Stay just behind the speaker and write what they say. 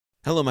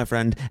Hello, my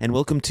friend, and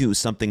welcome to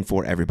Something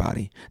for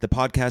Everybody, the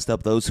podcast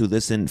of those who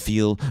listen,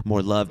 feel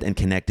more loved and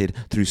connected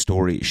through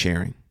story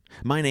sharing.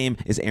 My name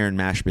is Aaron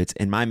Mashbitz,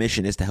 and my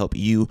mission is to help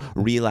you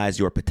realize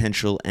your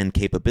potential and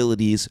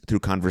capabilities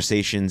through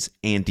conversations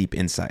and deep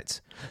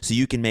insights, so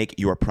you can make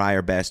your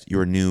prior best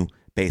your new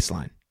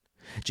baseline.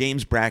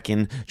 James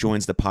Brackin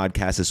joins the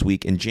podcast this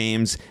week, and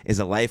James is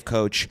a life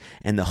coach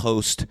and the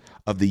host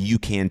of the You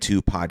Can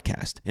Too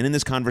podcast. And in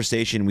this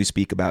conversation, we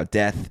speak about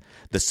death,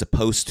 the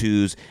supposed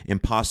tos,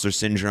 imposter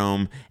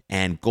syndrome,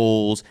 and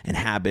goals and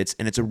habits.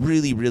 And it's a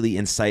really, really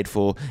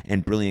insightful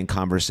and brilliant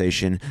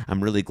conversation.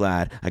 I'm really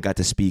glad I got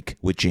to speak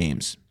with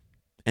James.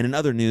 And in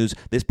other news,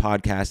 this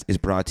podcast is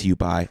brought to you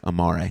by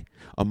Amare.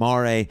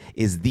 Amare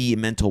is the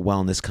mental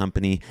wellness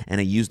company,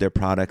 and I use their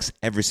products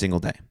every single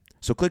day.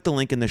 So click the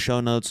link in the show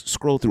notes,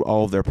 scroll through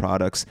all of their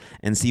products,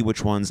 and see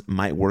which ones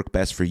might work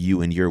best for you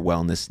and your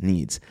wellness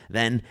needs.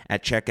 Then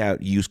at checkout,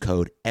 use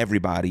code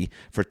EVERYBODY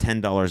for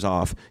 $10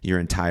 off your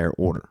entire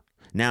order.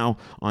 Now,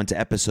 on to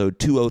episode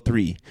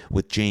 203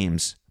 with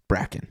James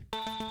Brackin.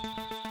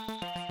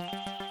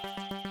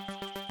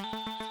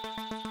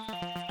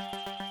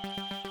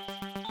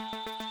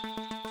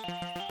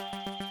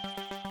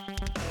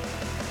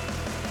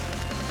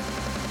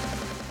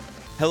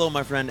 Hello,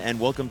 my friend, and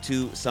welcome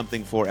to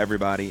Something for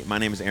Everybody. My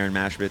name is Aaron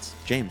Mashbitz.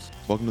 James,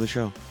 welcome to the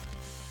show.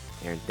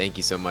 Aaron, thank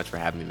you so much for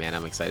having me, man.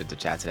 I'm excited to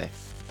chat today.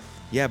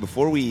 Yeah,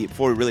 before we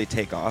really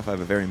take off, I have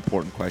a very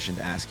important question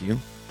to ask you,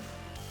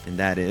 and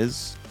that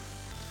is,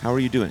 how are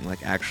you doing?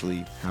 Like,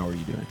 actually, how are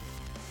you doing?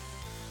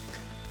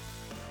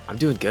 I'm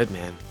doing good,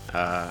 man.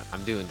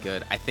 I'm doing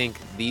good. I think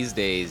these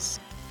days,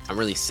 I'm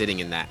really sitting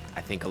in that.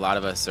 I think a lot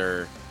of us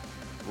are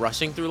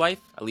rushing through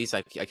life. At least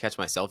I catch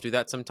myself do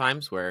that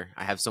sometimes, where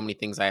I have so many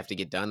things I have to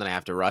get done that I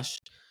have to rush.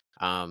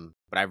 But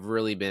I've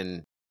really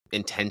been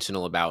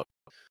intentional about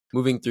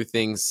moving through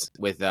things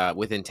with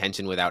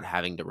intention without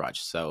having to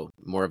rush. So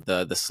more of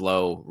the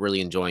slow,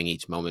 really enjoying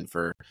each moment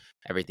for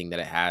everything that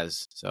it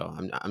has. So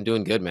I'm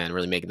doing good, man.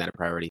 Really making that a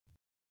priority.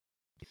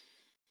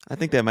 I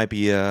think that might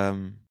be a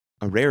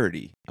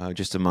rarity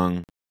just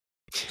among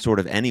sort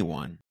of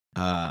anyone.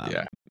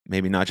 Yeah.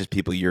 Maybe not just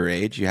people your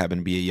age. You happen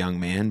to be a young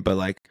man, but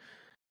like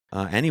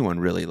anyone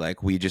really.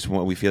 Like we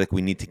feel like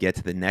we need to get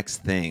to the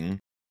next thing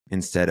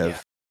instead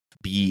of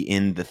be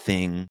in the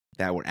thing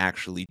that we're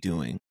actually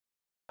doing.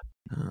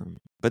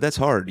 But that's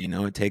hard, you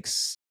know. It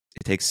takes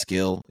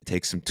skill. It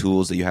takes some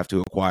tools that you have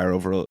to acquire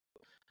over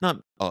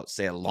not I'll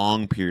say a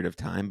long period of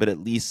time, but at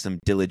least some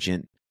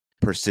diligent,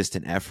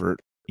 persistent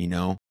effort, you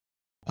know.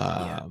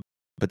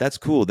 But that's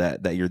cool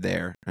that you're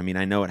there. I mean,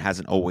 I know it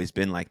hasn't always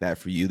been like that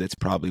for you. That's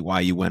probably why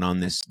you went on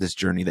this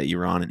journey that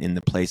you're on and in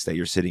the place that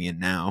you're sitting in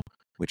now,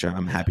 which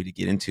I'm happy to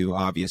get into,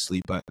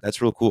 obviously. But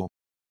that's real cool.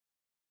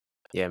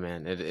 Yeah,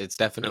 man. It's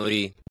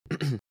definitely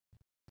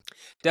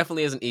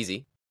isn't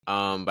easy.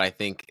 But I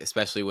think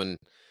especially when,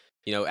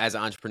 as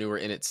an entrepreneur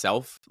in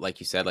itself,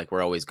 like you said, like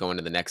we're always going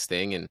to the next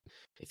thing. And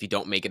if you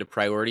don't make it a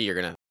priority, you're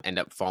going to end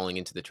up falling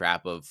into the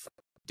trap of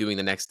doing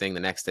the next thing, the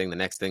next thing, the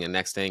next thing, and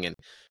next thing, and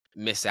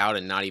miss out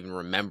and not even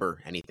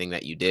remember anything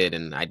that you did.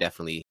 And I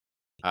definitely,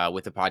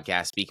 with the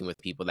podcast, speaking with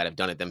people that have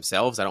done it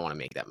themselves, I don't want to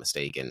make that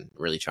mistake and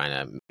really trying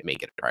to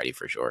make it a priority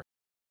for sure.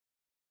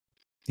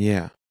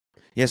 Yeah.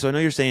 Yeah. So I know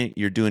you're saying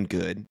you're doing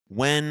good.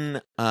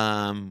 When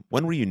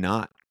were you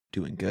not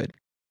doing good?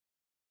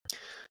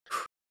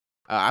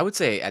 I would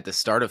say at the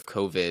start of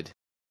COVID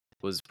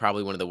was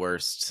probably one of the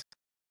worst.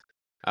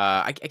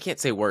 I can't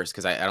say worse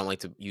because I don't like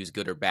to use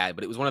good or bad,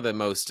 but it was one of the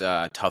most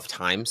tough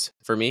times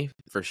for me,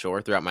 for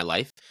sure, throughout my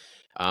life.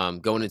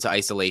 Going into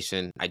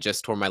isolation, I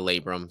just tore my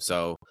labrum,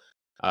 so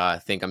I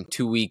think I'm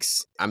 2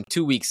 weeks. I'm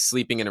 2 weeks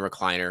sleeping in a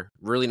recliner,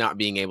 really not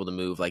being able to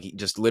move, like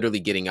just literally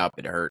getting up,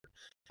 it hurt.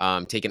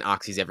 Taking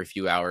oxys every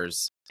few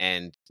hours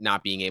and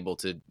not being able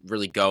to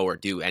really go or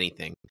do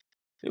anything.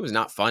 It was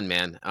not fun,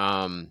 man.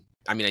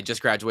 I mean, I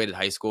just graduated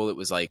high school. It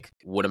was like,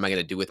 what am I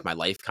going to do with my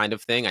life kind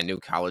of thing. I knew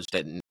college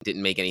didn't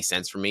make any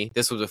sense for me.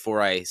 This was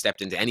before I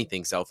stepped into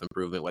anything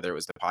self-improvement, whether it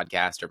was the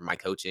podcast or my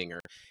coaching or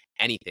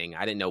anything.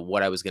 I didn't know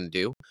what I was going to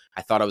do.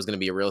 I thought I was going to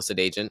be a real estate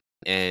agent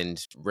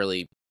and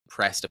really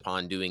pressed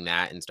upon doing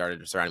that and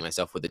started surrounding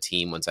myself with a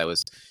team once I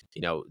was,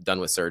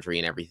 done with surgery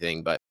and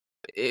everything. But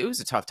it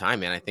was a tough time,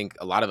 man. I think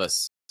a lot of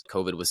us,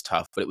 COVID was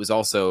tough, but it was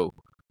also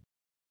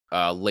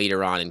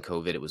later on in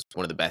COVID, it was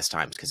one of the best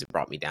times because it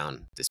brought me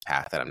down this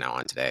path that I'm now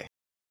on today.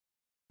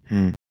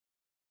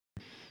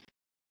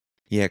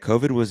 Yeah,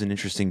 COVID was an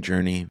interesting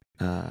journey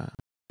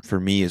for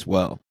me as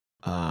well.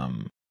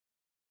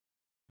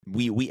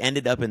 We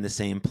ended up in the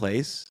same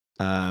place,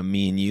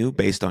 me and you,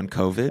 based on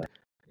COVID,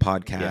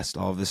 podcast,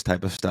 all of this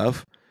type of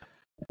stuff.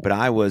 But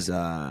I was,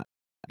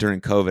 during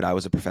COVID, I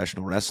was a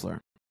professional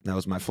wrestler. That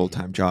was my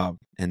full-time job.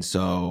 And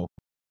so,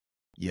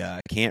 yeah,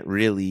 I can't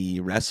really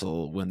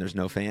wrestle when there's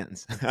no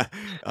fans.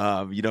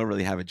 You don't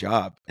really have a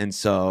job. And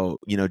so,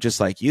 just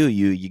like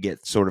you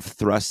get sort of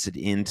thrusted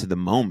into the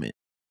moment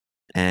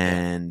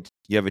and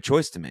you have a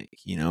choice to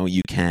make.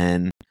 You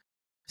can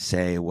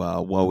say,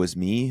 well, woe is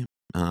me.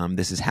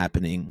 This is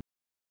happening,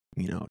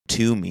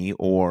 to me,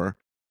 or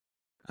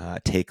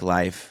take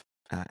life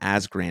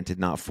as granted,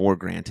 not for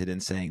granted,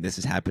 and saying this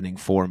is happening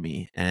for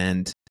me.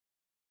 And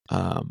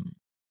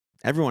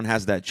everyone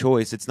has that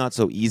choice. It's not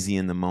so easy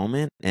in the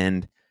moment.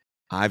 And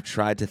I've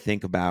tried to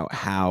think about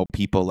how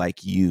people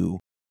like you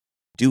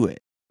do it,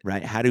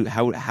 right? How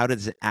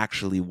does it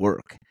actually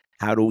work?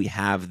 How do we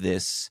have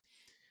this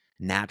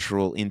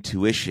natural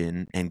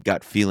intuition and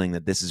gut feeling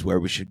that this is where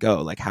we should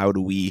go? Like how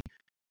do we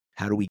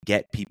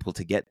get people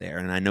to get there?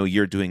 And I know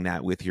you're doing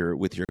that with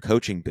your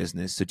coaching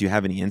business. So do you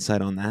have any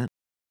insight on that?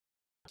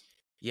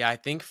 Yeah, I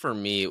think for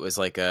me it was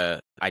like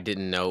I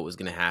didn't know it was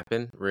going to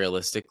happen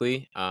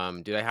realistically.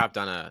 Dude,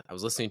 I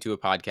was listening to a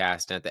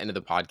podcast, and at the end of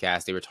the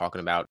podcast they were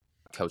talking about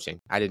coaching.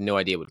 I had no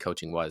idea what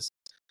coaching was.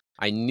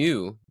 I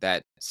knew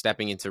that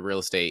stepping into real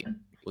estate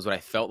was what I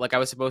felt like I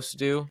was supposed to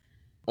do,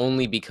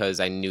 only because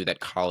I knew that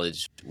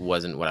college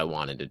wasn't what I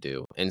wanted to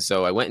do. And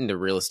so I went into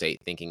real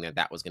estate thinking that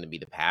that was going to be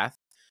the path,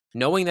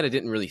 knowing that it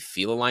didn't really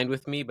feel aligned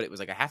with me, but it was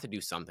like I have to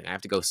do something. I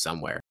have to go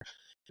somewhere.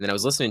 And then I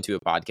was listening to a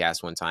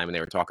podcast one time and they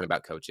were talking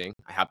about coaching.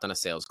 I hopped on a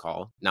sales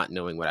call, not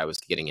knowing what I was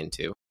getting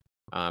into.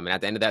 And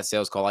at the end of that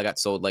sales call, I got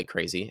sold like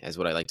crazy, is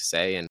what I like to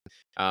say. And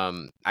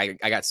I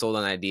got sold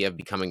on the idea of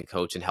becoming a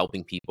coach and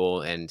helping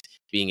people and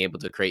being able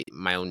to create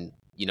my own,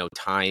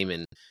 time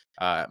and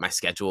my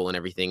schedule and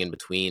everything in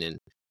between.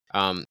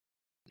 And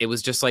it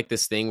was just like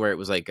this thing where it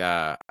was like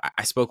I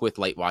spoke with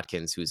Light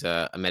Watkins, who's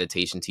a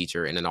meditation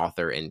teacher and an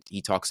author, and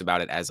he talks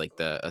about it as like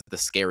the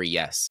scary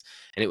yes.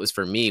 And it was,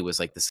 for me, was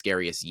like the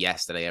scariest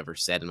yes that I ever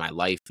said in my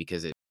life,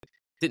 because it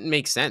didn't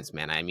make sense,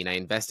 man. I mean, I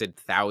invested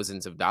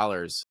thousands of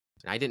dollars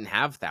and I didn't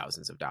have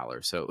thousands of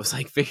dollars. So it was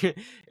like,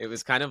 it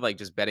was kind of like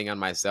just betting on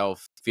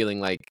myself, feeling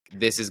like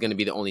this is going to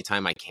be the only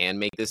time I can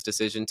make this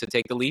decision to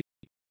take the leap.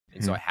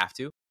 And so I have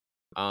to.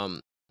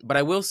 But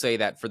I will say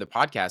that for the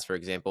podcast, for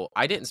example,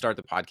 I didn't start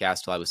the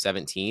podcast till I was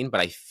 17, but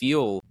I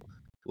feel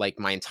like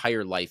my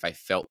entire life I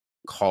felt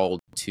called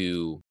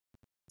to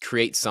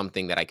create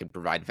something that I could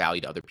provide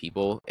value to other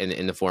people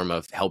in the form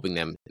of helping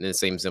them in the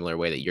same similar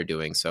way that you're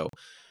doing. So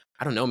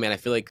I don't know, man. I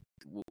feel like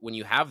when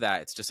you have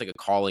that, it's just like a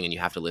calling and you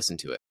have to listen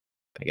to it,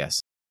 I guess.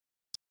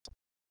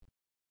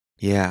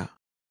 Yeah.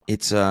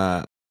 It's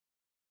hard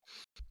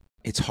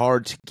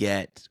to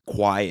get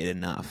quiet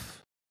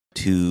enough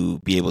to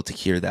be able to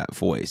hear that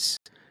voice.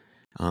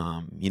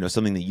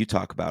 Something that you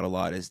talk about a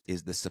lot is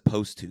the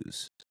supposed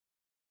tos.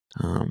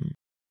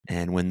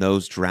 And when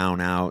those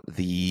drown out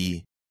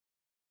the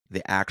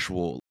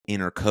actual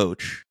inner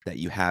coach that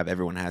you have,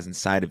 everyone has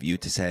inside of you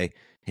to say,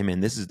 hey man,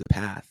 this is the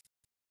path,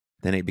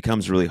 then it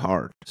becomes really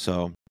hard.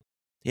 So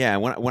yeah,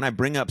 when I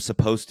bring up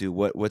supposed to,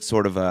 what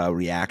sort of a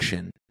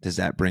reaction does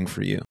that bring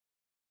for you?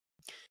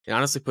 It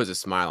honestly puts a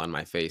smile on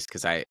my face,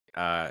 because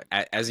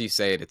as you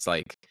say it, it's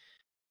like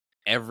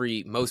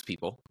most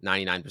people,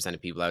 99%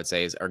 of people, I would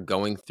say, are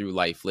going through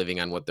life living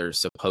on what they're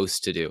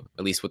supposed to do,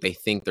 at least what they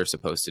think they're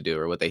supposed to do,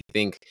 or what they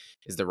think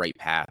is the right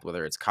path,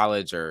 whether it's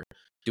college or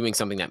doing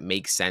something that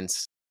makes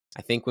sense.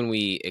 I think when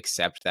we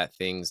accept that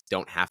things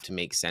don't have to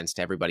make sense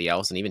to everybody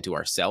else and even to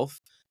ourselves,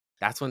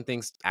 that's when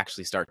things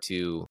actually start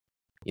to,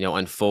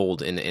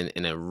 unfold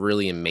in a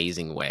really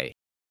amazing way.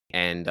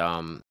 And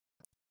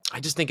I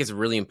just think it's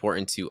really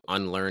important to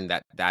unlearn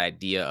that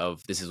idea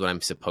of this is what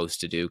I'm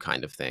supposed to do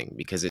kind of thing,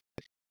 because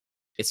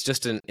it's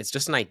just an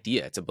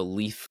idea. It's a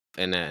belief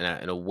in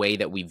a way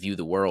that we view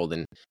the world,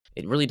 and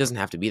it really doesn't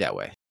have to be that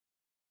way.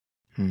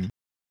 Hmm.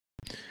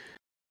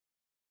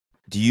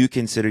 Do you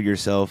consider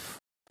yourself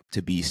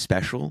to be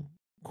special,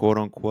 quote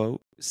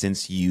unquote,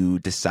 since you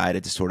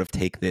decided to sort of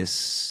take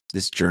this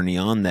journey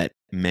on that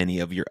many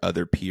of your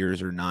other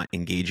peers are not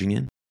engaging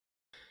in?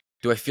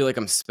 Do I feel like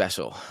I'm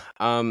special?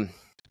 I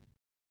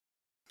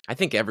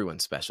think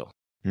everyone's special,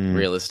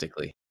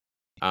 realistically.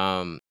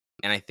 And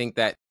I think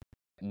that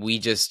we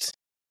just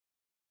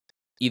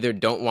either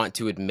don't want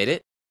to admit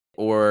it,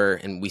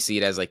 and we see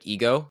it as like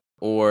ego,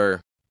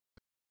 or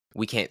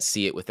we can't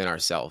see it within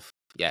ourselves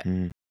yet.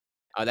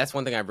 That's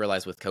one thing I've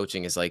realized with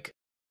coaching is like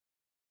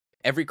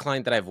every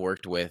client that I've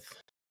worked with,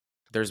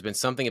 there's been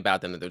something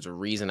about them that there's a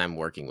reason I'm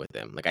working with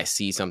them. Like I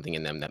see something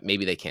in them that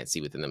maybe they can't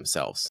see within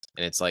themselves.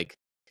 And it's like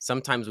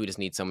sometimes we just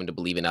need someone to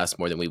believe in us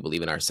more than we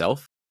believe in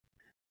ourselves.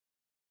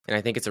 And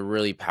I think it's a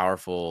really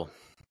powerful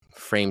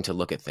frame to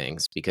look at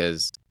things,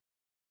 because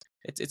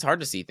it's hard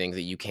to see things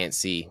that you can't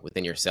see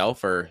within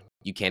yourself or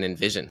you can't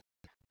envision.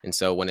 And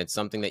so when it's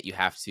something that you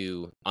have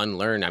to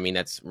unlearn, I mean,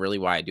 that's really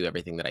why I do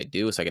everything that I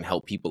do, so I can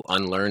help people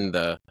unlearn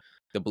the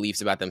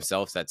beliefs about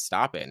themselves that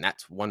stop it. And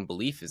that's one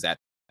belief, is that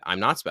I'm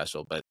not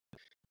special, but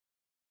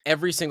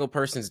every single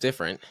person's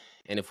different.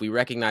 And if we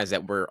recognize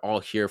that we're all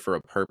here for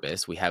a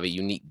purpose, we have a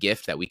unique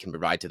gift that we can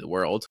provide to the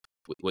world.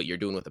 What you're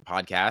doing with the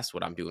podcast,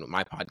 what I'm doing with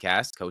my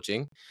podcast,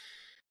 coaching,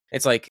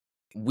 it's like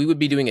we would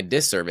be doing a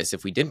disservice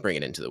if we didn't bring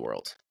it into the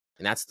world.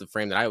 And that's the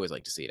frame that I always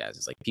like to see it as.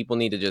 It's like people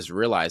need to just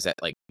realize that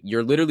like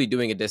you're literally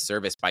doing a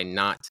disservice by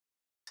not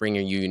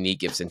bringing your unique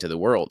gifts into the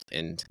world.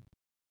 And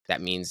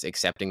that means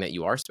accepting that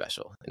you are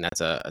special. And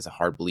that's a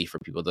hard belief for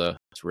people to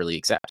really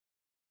accept.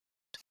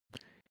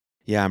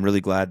 Yeah, I'm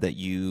really glad that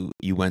you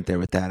went there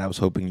with that. I was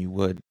hoping you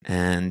would.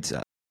 And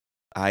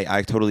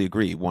I totally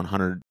agree,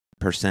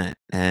 100%.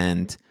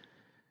 And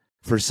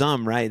for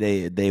some, right,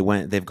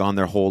 they've gone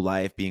their whole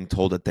life being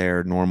told that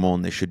they're normal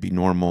and they should be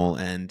normal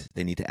and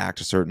they need to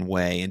act a certain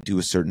way and do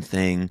a certain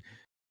thing.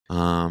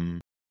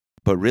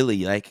 But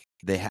really, like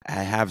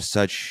have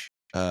such,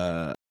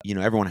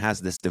 everyone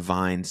has this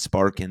divine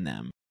spark in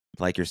them,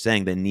 like you're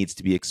saying, that needs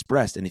to be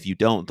expressed. And if you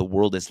don't, the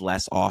world is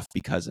less off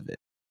because of it.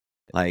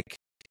 Like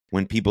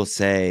when people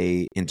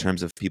say in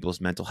terms of people's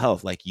mental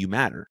health, like you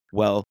matter.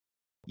 Well,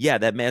 yeah,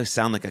 that may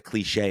sound like a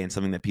cliche and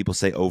something that people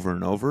say over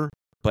and over.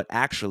 But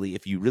actually,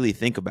 if you really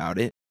think about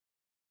it,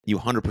 you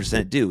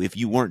 100% do. If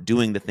you weren't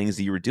doing the things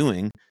that you were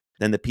doing,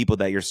 then the people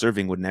that you're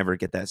serving would never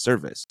get that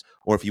service.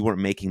 Or if you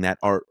weren't making that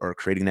art or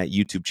creating that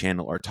YouTube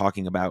channel or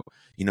talking about,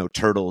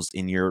 turtles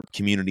in your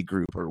community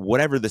group or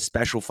whatever the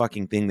special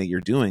fucking thing that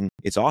you're doing,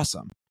 it's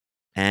awesome.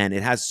 And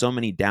it has so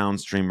many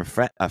downstream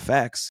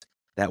effects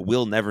that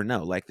we'll never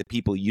know. Like the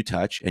people you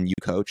touch and you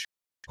coach,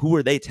 who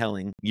are they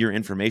telling your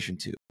information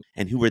to?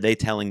 And who are they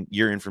telling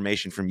your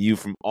information from you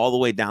from all the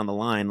way down the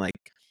line? Like,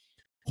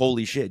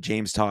 holy shit,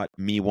 James taught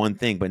me one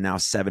thing, but now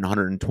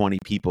 720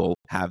 people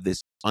have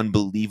this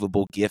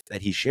unbelievable gift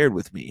that he shared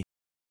with me.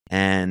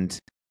 And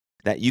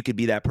that you could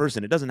be that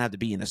person. It doesn't have to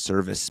be in a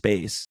service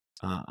space.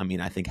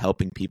 I think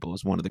helping people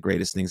is one of the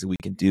greatest things that we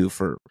can do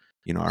for,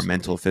 our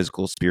mental,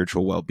 physical,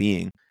 spiritual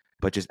well-being.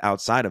 But just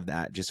outside of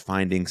that, just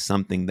finding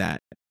something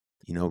that,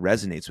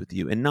 resonates with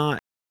you. And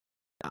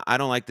I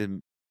don't like to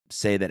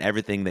say that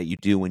everything that you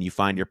do when you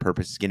find your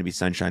purpose is going to be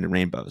sunshine and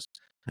rainbows.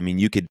 I mean,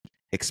 you could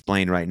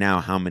explain right now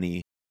how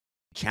many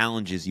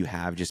challenges you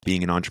have just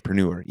being an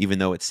entrepreneur, even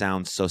though it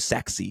sounds so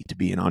sexy to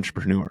be an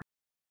entrepreneur.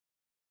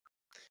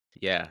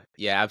 Yeah,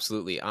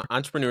 absolutely.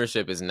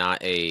 Entrepreneurship is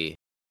not a.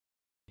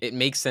 It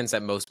makes sense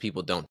that most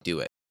people don't do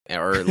it,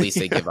 or at least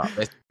they give up.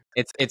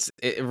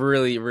 It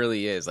really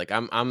really is. Like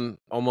I'm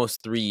almost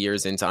 3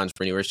 years into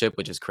entrepreneurship,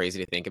 which is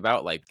crazy to think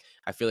about. Like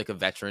I feel like a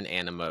veteran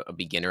and I'm a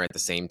beginner at the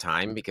same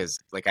time, because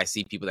like I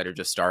see people that are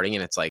just starting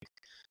and it's like,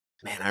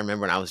 man, I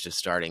remember when I was just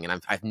starting,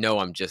 and I know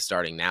I'm just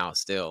starting now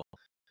still.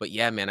 But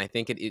yeah, man, I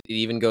think it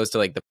even goes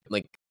to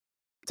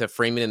to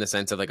frame it in the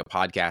sense of like a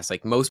podcast.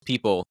 Like most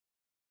people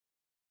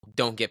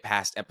don't get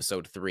past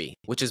episode 3,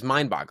 which is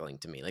mind-boggling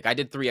to me. Like I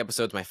did 3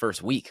 episodes my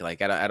first week.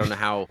 Like I don't know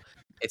how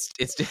it's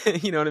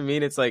you know what I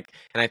mean? It's like,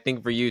 and I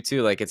think for you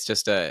too, like it's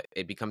just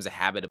it becomes a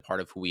habit, a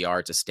part of who we are.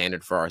 It's a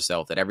standard for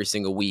ourselves that every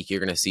single week you're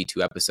going to see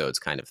 2 episodes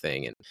kind of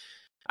thing. And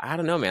I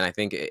don't know, man. I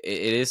think it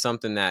is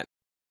something that,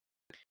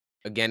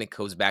 again, it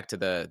goes back to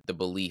the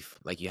belief.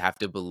 Like you have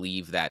to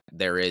believe that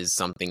there is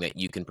something that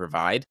you can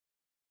provide.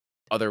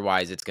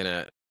 Otherwise, it's going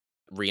to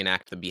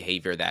reenact the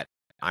behavior that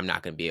I'm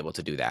not going to be able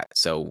to do that.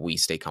 So we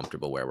stay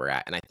comfortable where we're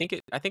at. And I think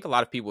a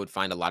lot of people would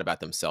find a lot about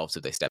themselves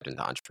if they stepped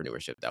into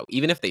entrepreneurship, though,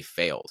 even if they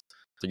failed.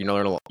 So you're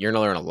gonna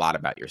learn a lot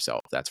about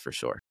yourself. That's for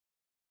sure.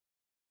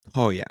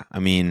 Oh yeah. I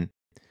mean,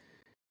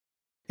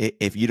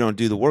 if you don't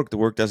do the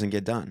work doesn't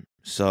get done.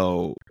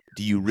 So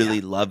do you Yeah.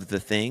 really love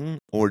the thing,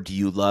 or do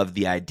you love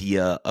the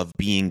idea of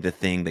being the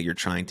thing that you're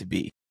trying to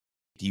be?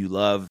 Do you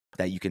love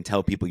that you can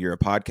tell people you're a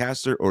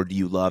podcaster, or do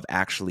you love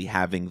actually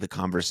having the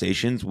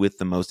conversations with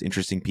the most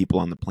interesting people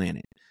on the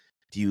planet?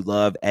 Do you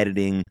love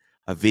editing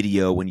a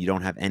video when you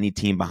don't have any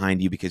team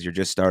behind you because you're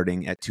just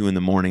starting at 2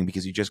 a.m.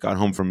 because you just got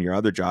home from your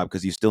other job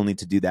because you still need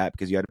to do that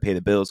because you had to pay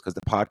the bills because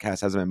the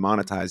podcast hasn't been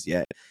monetized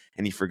yet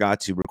and you forgot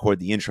to record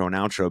the intro and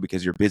outro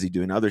because you're busy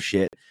doing other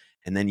shit,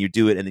 and then you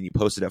do it and then you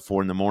post it at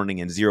 4 a.m.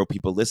 and 0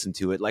 people listen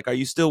to it? Like, are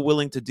you still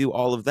willing to do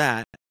all of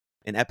that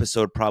in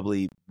episode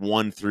probably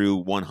 1 through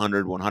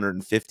 100,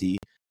 150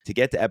 to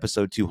get to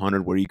episode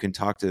 200 where you can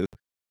talk to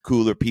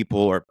cooler people,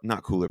 or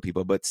not cooler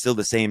people, but still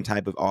the same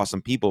type of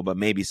awesome people, but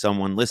maybe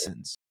someone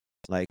listens?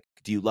 Like,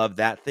 do you love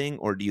that thing,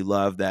 or do you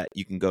love that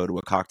you can go to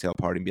a cocktail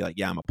party and be like,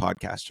 yeah, I'm a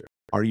podcaster?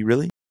 Are you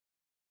really?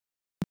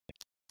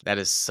 That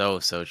is so,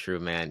 so true,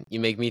 man. You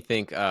make me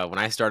think, when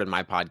I started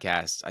my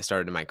podcast, I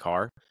started in my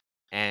car.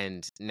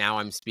 And now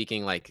I'm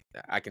speaking, like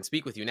I can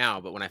speak with you now,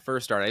 but when I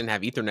first started, I didn't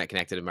have Ethernet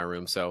connected in my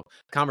room. So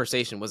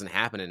conversation wasn't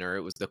happening,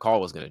 or the call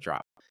was going to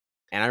drop.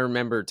 And I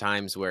remember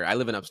times where I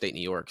live in upstate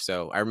New York.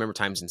 So I remember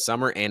times in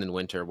summer and in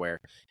winter where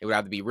it would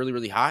either be really,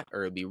 really hot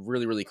or it would be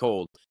really, really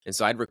cold. And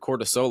so I'd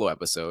record a solo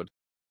episode.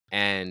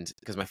 And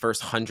because my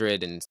first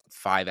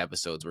 105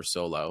 episodes were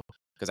solo,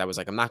 because I was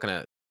like, I'm not going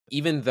to,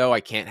 even though I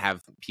can't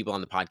have people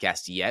on the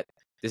podcast yet,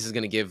 this is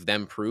going to give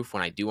them proof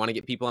when I do want to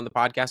get people on the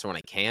podcast, or when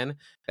I can,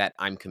 that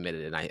I'm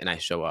committed and I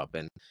show up.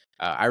 And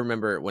I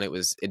remember when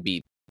it'd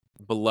be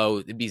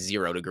 0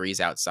 degrees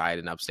outside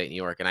in upstate New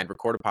York, and I'd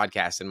record a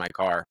podcast in my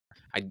car.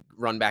 I'd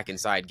run back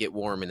inside, get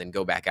warm, and then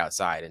go back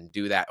outside and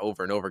do that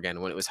over and over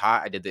again. When it was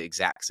hot, I did the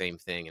exact same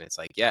thing. And it's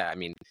like, yeah, I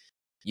mean,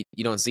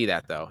 you don't see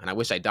that though. And I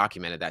wish I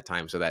documented that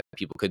time so that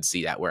people could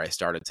see that, where I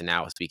started to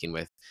now speaking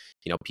with,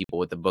 people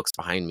with the books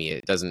behind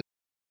me.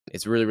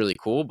 It's really, really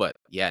cool. But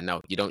yeah,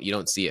 no, you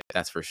don't see it.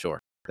 That's for sure.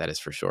 That is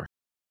for sure.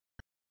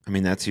 I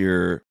mean, that's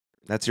your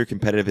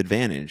competitive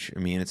advantage. I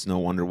mean, it's no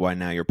wonder why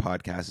now your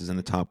podcast is in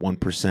the top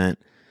 1%.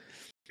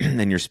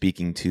 and you're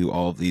speaking to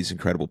all of these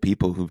incredible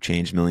people who've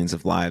changed millions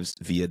of lives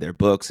via their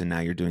books, and now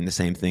you're doing the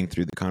same thing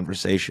through the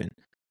conversation.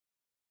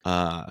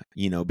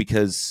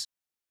 Because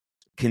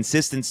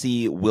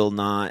consistency will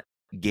not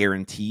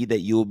guarantee that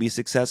you will be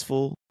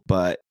successful,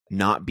 but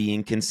not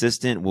being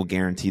consistent will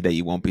guarantee that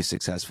you won't be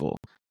successful.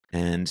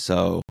 And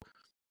so,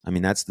 I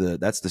mean, that's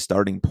the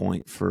starting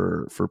point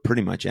for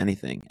pretty much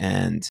anything.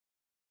 And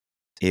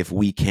if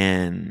we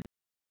can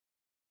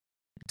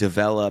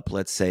develop,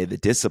 let's say, the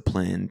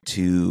discipline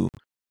to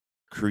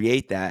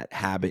create that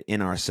habit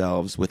in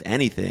ourselves with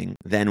anything,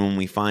 then when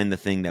we find the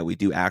thing that we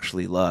do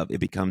actually love, it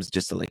becomes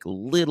just a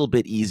little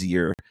bit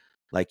easier.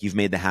 Like you've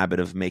made the habit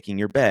of making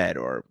your bed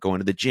or going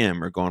to the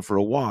gym or going for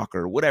a walk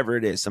or whatever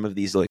it is, some of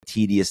these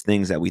tedious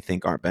things that we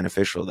think aren't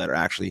beneficial that are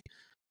actually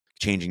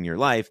changing your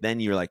life. Then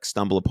you're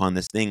stumble upon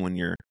this thing when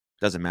you're,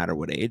 doesn't matter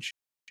what age,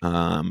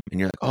 and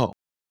you're like, oh,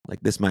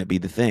 this might be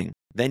the thing.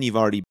 Then you've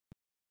already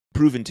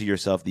proven to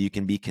yourself that you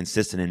can be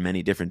consistent in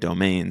many different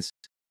domains.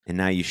 And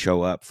now you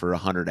show up for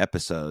 100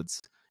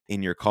 episodes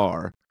in your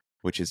car,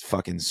 which is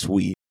fucking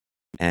sweet.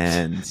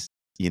 And,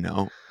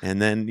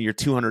 and then you're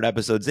 200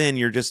 episodes in,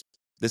 you're just,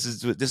 this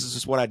is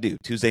just what I do.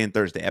 Tuesday and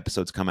Thursday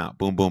episodes come out.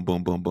 Boom, boom,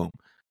 boom, boom, boom.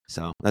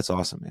 So that's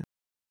awesome, man.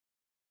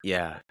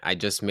 Yeah, I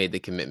just made the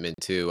commitment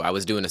to, I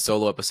was doing a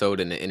solo episode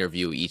and an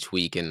interview each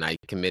week, and I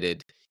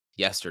committed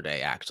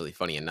yesterday, actually,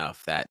 funny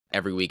enough, that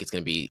every week it's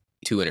going to be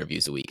 2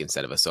 interviews a week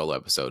instead of a solo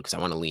episode, because I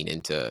want to lean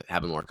into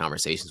having more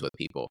conversations with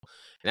people.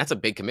 And that's a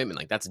big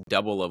commitment. That's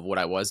double of what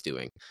I was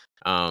doing.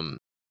 And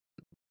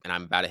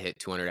I'm about to hit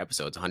 200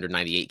 episodes.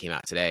 198 came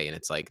out today, and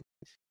it's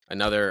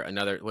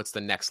another what's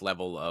the next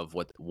level of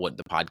what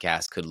the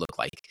podcast could look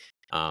like.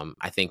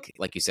 I think,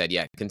 like you said,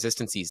 yeah,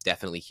 consistency is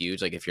definitely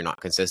huge. If you're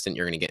not consistent,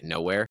 you're going to get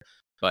nowhere.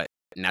 And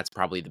that's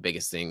probably the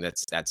biggest thing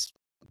that's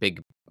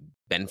big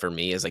been for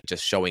me, is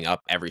just showing up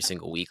every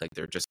single week.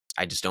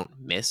 I just don't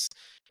miss,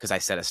 because I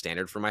set a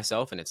standard for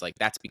myself. And it's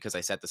that's because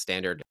I set the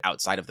standard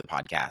outside of the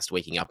podcast,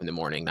 waking up in the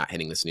morning, not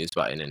hitting the snooze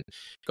button, and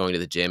going to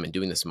the gym and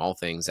doing the small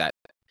things that,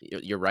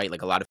 you're right.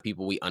 A lot of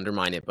people, we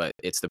undermine it, but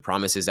it's the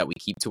promises that we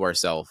keep to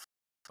ourselves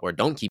or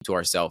don't keep to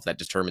ourselves that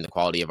determine the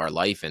quality of our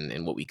life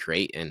and what we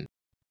create. And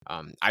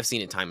I've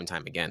seen it time and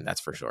time again. That's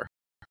for sure.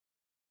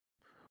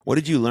 What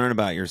did you learn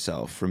about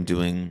yourself from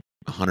doing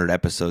 100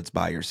 episodes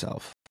by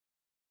yourself?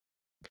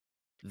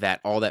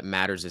 That all that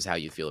matters is how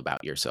you feel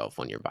about yourself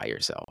when you're by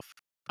yourself.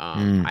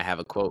 I have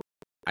a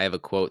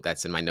quote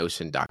that's in my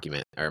Notion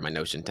document, or my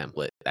Notion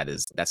template. That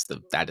is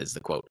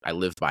the quote. I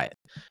live by it.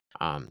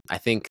 I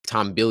think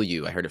Tom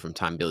Bilyeu, I heard it from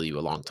Tom Bilyeu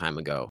a long time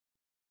ago,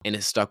 and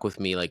it stuck with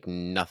me like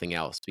nothing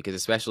else, because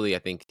especially, I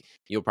think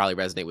you'll probably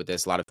resonate with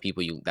this. A lot of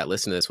people that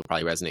listen to this will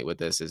probably resonate with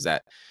this, is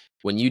that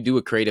when you do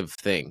a creative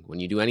thing,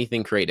 when you do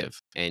anything creative,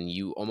 and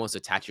you almost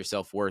attach your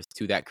self-worth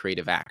to that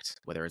creative act,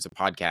 whether it's a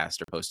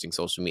podcast or posting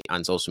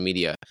on social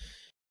media,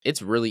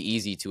 it's really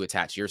easy to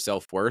attach your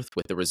self-worth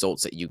with the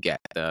results that you get,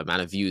 the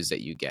amount of views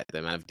that you get, the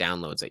amount of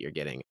downloads that you're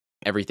getting,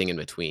 everything in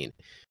between.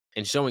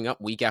 And showing up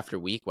week after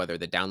week, whether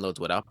the downloads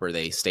went up or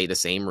they stay the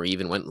same or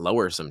even went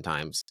lower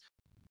sometimes,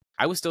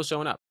 I was still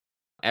showing up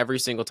every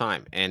single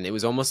time. And it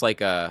was almost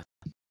like I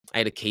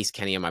had a Case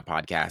Kenny on my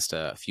podcast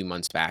a few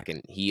months back,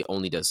 and he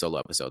only does solo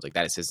episodes.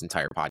 That is his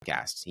entire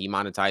podcast. He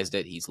monetized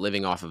it. He's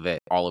living off of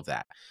it, all of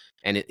that.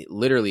 And it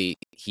literally,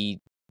 he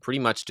pretty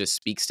much just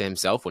speaks to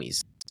himself when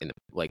he's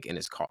in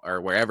his car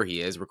or wherever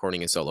he is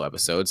recording his solo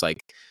episodes.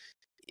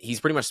 He's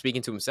pretty much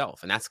speaking to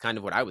himself. And that's kind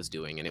of what I was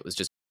doing. And it was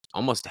just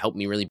almost helped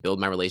me really build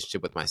my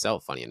relationship with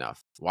myself, funny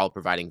enough, while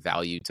providing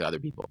value to other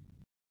people.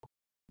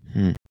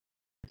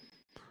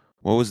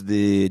 What was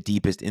the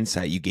deepest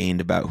insight you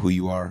gained about who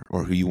you are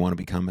or who you want to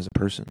become as a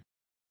person?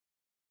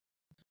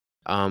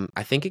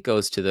 I think it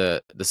goes to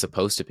the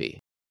supposed to be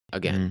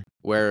again,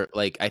 where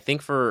I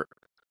think for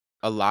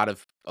a lot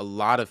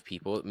of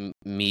people,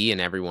 me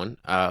and everyone,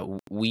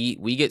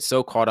 we get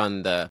so caught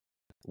on the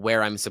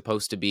where I'm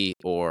supposed to be,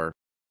 or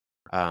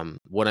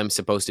what I'm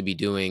supposed to be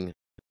doing,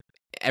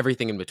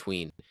 everything in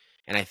between.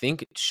 And I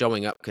think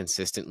showing up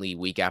consistently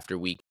week after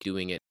week,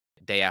 doing it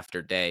day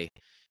after day,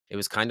 it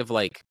was kind of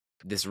like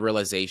this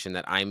realization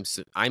that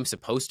I'm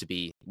supposed to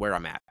be where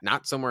I'm at,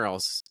 not somewhere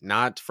else,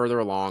 not further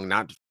along,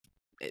 not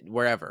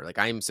wherever.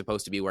 I'm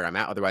supposed to be where I'm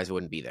at, otherwise I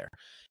wouldn't be there.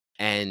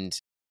 And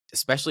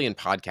especially in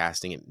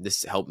podcasting,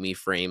 this helped me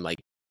frame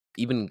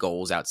even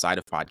goals outside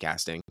of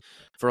podcasting.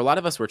 For a lot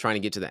of us, we're trying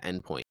to get to the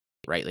end point,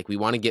 right? We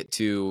want to get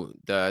to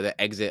the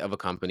exit of a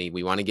company.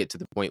 We want to get to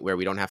the point where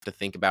we don't have to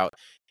think about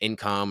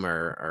income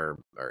or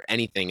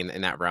anything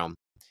in that realm.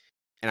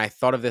 And I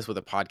thought of this with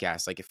a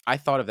podcast. If I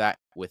thought of that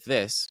with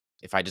this,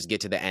 if I just get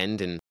to the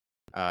end and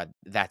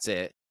that's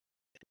it,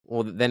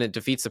 well, then it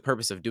defeats the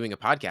purpose of doing a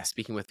podcast,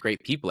 speaking with great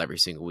people every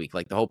single week.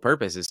 The whole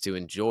purpose is to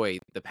enjoy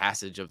the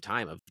passage of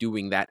time of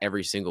doing that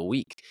every single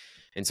week.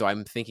 And so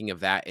I'm thinking of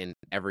that in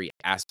every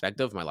aspect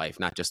of my life,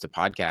 not just a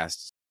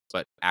podcast,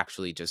 but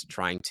actually just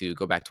trying to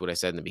go back to what I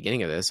said in the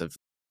beginning of this, of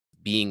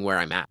being where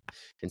I'm at,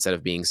 instead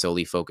of being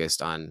solely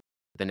focused on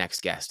the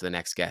next guest, the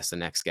next guest, the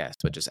next guest,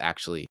 but just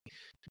actually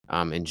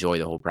enjoy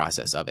the whole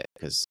process of it,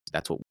 because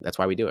that's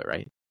why we do it,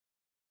 right?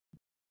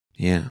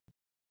 Yeah.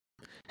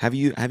 Have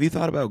you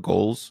thought about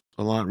goals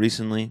a lot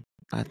recently?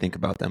 I think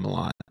about them a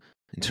lot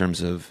in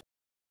terms of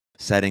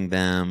setting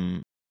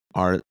them.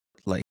 Are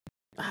like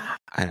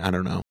I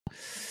don't know.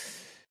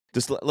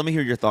 Just let me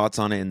hear your thoughts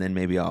on it, and then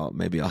maybe I'll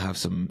have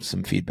some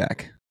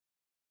feedback.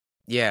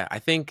 Yeah, I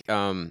think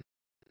I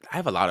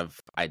have a lot of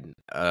I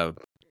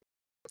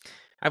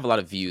have a lot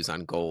of views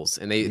on goals,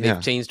 and they've Yeah.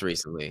 changed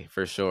recently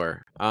for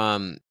sure.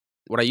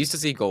 What I used to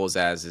see goals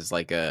as is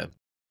like this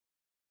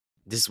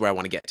is where I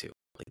want to get to.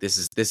 Like this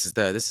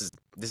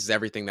is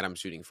everything that I'm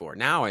shooting for.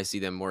 Now I see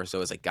them more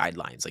so as like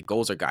guidelines. Like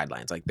goals are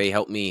guidelines. Like they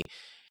help me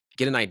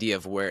get an idea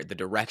of where the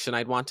direction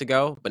I'd want to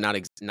go, but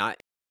not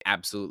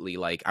absolutely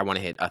like I want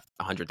to hit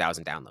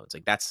 100,000 downloads.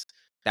 Like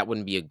that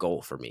wouldn't be a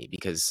goal for me,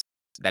 because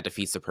that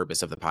defeats the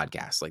purpose of the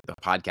podcast. Like the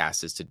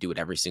podcast is to do it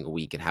every single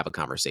week and have a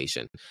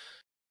conversation.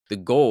 The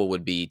goal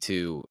would be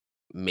to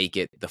make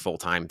it the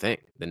full-time thing,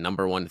 the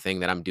number one thing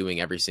that I'm doing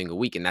every single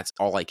week. And that's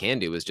all I can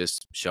do, is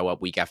just show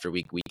up week after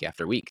week, week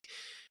after week.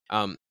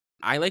 Um,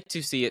 I like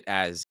to see it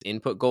as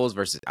input goals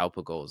versus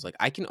output goals. Like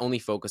I can only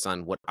focus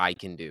on what I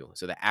can do.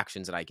 So the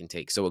actions that I can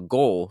take. So a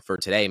goal for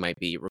today might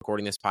be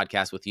recording this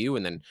podcast with you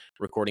and then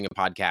recording a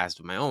podcast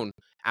of my own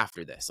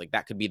after this. Like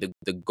that could be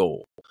the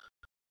goal,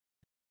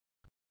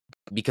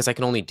 because I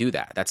can only do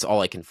that. That's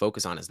all I can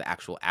focus on, is the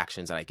actual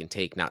actions that I can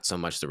take, not so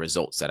much the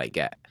results that I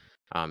get.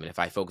 And if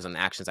I focus on the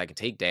actions I can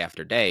take day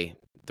after day,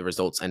 the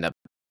results end up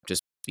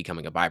just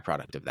becoming a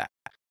byproduct of that,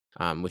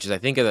 which is, I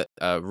think,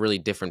 a really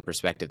different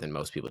perspective than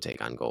most people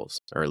take on goals,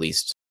 or at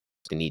least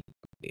it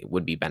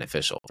would be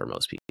beneficial for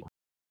most people.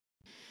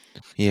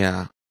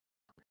 Yeah.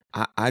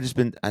 I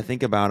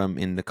think about them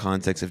in the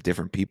context of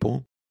different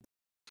people,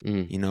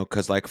 Mm,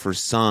 because like for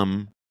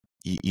some,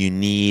 they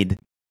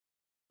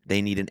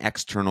need an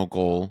external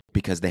goal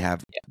because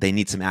they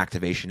need some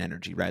activation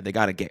energy, right? They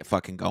got to get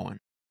fucking going.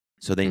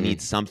 So they need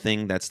mm,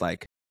 something that's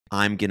like,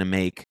 I'm going to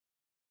make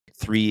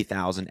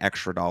 3,000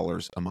 extra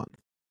dollars a month.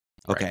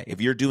 right. Okay.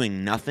 If you're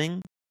doing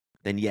nothing,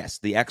 then yes,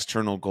 the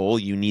external goal,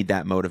 you need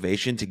that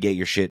motivation to get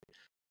your shit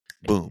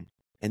boom.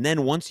 And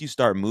then once you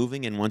start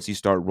moving and once you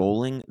start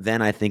rolling,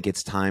 then I think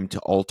it's time to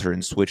alter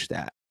and switch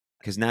that,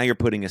 because now you're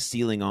putting a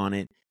ceiling on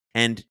it.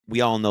 And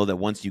we all know that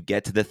once you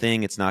get to the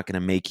thing, it's not going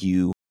to make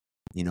you,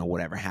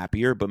 whatever,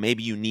 happier. But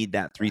maybe you need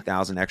that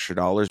 3,000 extra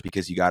dollars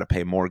because you got to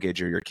pay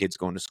mortgage or your kid's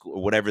going to school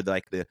or whatever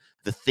the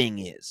thing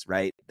is,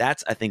 right?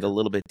 That's, I think, a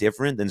little bit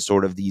different than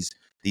sort of these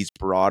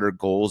broader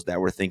goals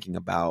that we're thinking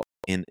about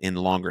in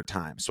longer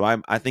time. So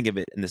I think of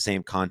it in the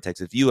same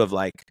context. If you have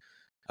like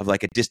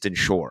a distant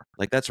shore.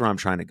 Like that's where I'm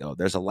trying to go.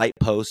 There's a light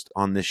post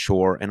on this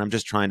shore, and I'm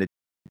just trying to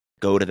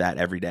go to that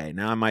every day.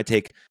 Now I might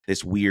take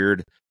this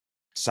weird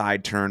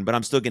side turn, but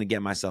I'm still going to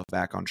get myself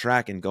back on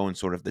track and go in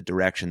sort of the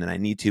direction that I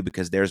need to,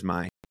 because there's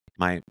my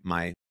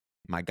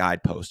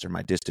guidepost or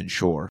my distant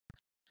shore.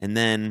 And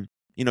then,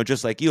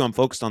 just like you, I'm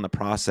focused on the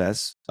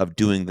process of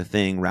doing the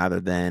thing rather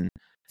than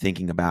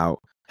thinking about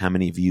how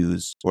many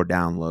views or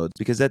downloads,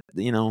 because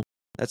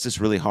that's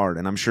just really hard.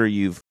 And I'm sure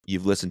you've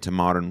listened to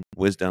Modern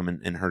Wisdom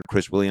and heard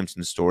Chris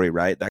Williamson's story,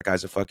 right? That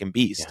guy's a fucking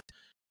beast.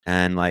 Yeah.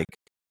 And like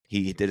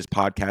he did his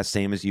podcast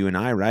same as you and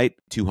I, right?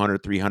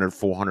 200, 300,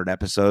 400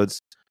 episodes,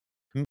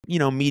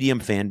 medium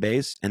fan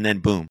base, and then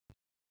boom,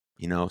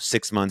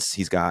 6 months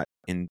he's got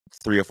in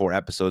 3 or 4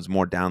 episodes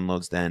more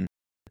downloads than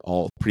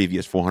all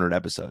previous 400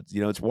 episodes.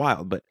 It's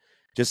wild. But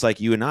just like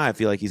you and I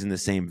feel like he's in the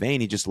same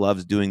vein. He just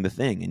loves doing the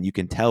thing, and you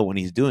can tell when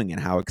he's doing it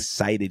how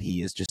excited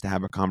he is just to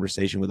have a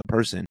conversation with a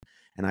person.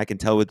 And I can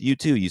tell with you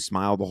too. You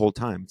smile the whole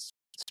time. It's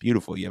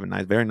beautiful. You have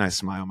a very nice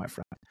smile, my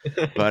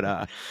friend.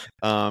 But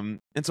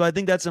and so I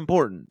think that's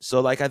important.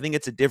 So like I think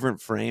it's a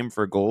different frame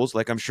for goals.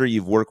 Like I'm sure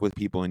you've worked with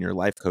people in your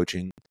life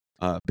coaching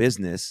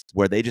business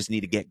where they just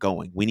need to get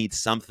going. We need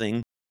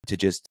something to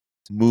just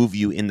move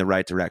you in the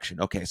right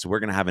direction. Okay, so we're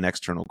going to have an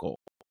external goal.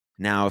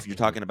 Now, if you're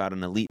talking about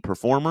an elite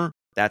performer,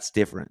 that's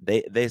different.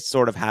 They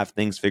sort of have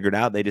things figured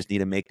out. They just need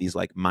to make these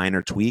like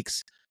minor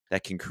tweaks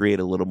that can create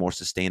a little more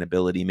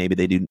sustainability. Maybe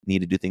they do need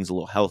to do things a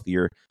little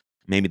healthier.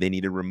 Maybe they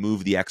need to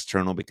remove the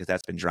external because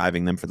that's been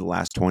driving them for the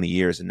last 20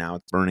 years and now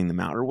it's burning them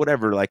out, or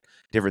whatever, like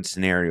different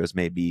scenarios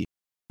may be.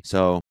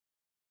 So,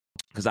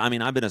 because I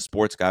mean, I've been a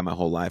sports guy my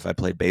whole life. I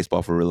played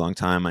baseball for a really long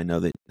time. I know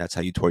that that's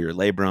how you tore your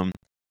labrum.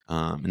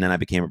 And then I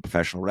became a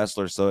professional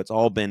wrestler. So it's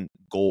all been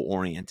goal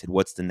oriented.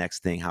 What's the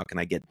next thing? How can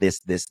I get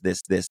this, this,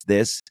 this, this,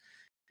 this?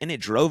 And it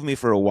drove me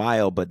for a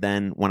while. But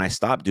then when I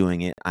stopped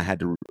doing it, I had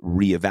to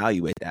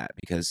reevaluate that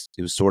because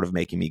it was sort of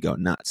making me go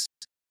nuts.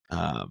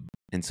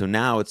 And so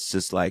now it's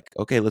just like,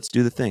 okay, let's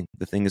do the thing.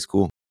 The thing is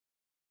cool.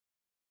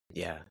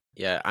 Yeah.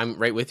 Yeah. I'm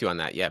right with you on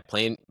that. Yeah.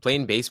 Playing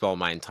baseball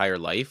my entire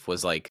life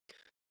was like,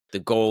 the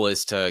goal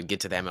is to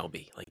get to the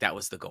MLB. Like that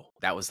was the goal.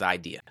 That was the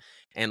idea.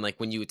 And like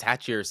when you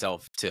attach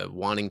yourself to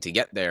wanting to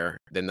get there,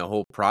 then the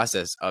whole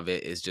process of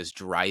it is just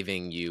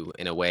driving you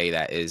in a way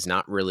that is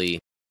not really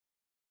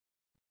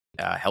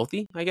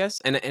healthy, I guess.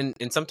 And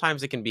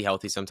sometimes it can be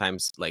healthy.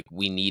 Sometimes like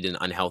we need an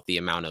unhealthy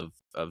amount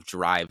of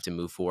drive to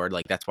move forward.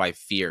 Like that's why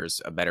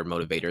fear's a better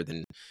motivator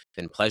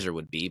than pleasure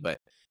would be. But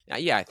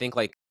yeah, I think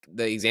like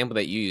the example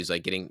that you use,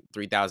 like getting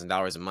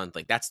 $3,000 a month,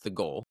 like that's the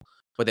goal.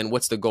 But then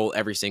what's the goal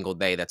every single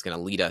day that's going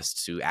to lead us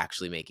to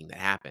actually making that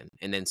happen?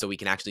 And then so we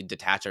can actually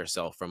detach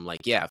ourselves from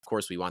like, yeah, of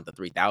course we want the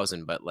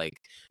 3,000, but like,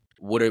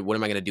 what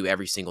am I going to do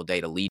every single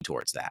day to lead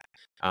towards that?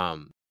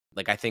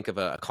 Like I think of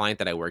a client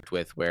that I worked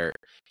with where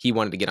he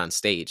wanted to get on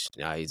stage.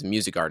 He's a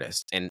music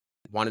artist and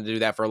wanted to do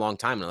that for a long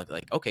time. And I'm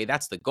like, okay,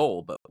 that's the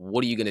goal, but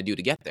what are you going to do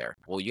to get there?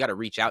 Well, you got to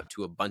reach out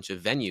to a bunch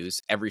of venues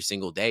every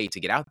single day to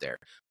get out there.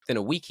 Within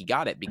a week, he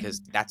got it because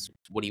that's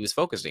what he was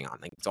focusing on.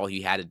 Like, it's all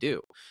he had to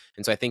do.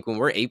 And so I think when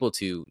we're able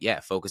to,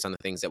 focus on the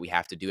things that we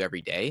have to do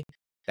every day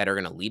that are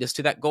going to lead us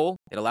to that goal,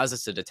 it allows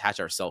us to detach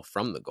ourselves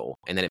from the goal.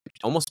 And then it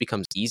almost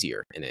becomes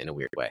easier in a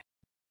weird way.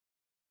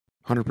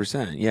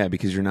 100%. Yeah,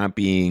 because you're not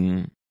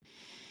being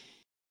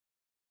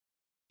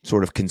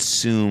sort of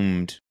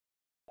consumed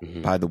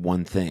by the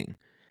one thing.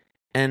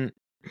 And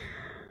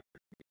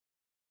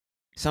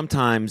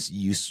sometimes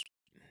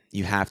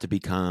you have to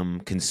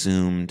become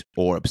consumed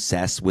or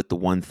obsessed with the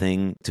one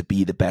thing to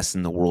be the best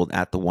in the world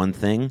at the one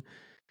thing.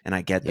 And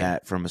I get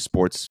that from a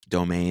sports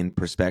domain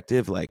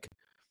perspective. Like,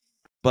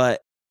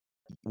 but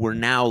we're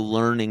now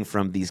learning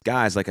from these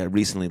guys. Like I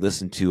recently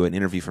listened to an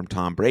interview from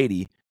Tom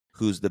Brady,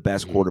 who's the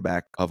best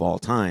quarterback of all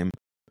time.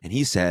 And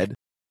he said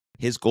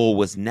his goal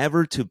was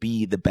never to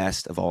be the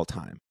best of all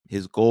time.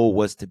 His goal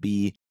was to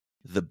be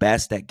the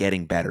best at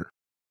getting better.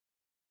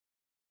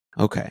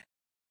 Okay.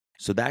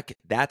 So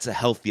that's a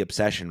healthy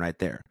obsession right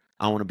there.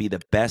 I want to be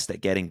the best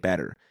at getting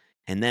better.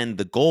 And then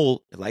the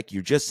goal, like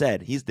you just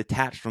said, he's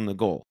detached from the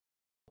goal.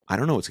 I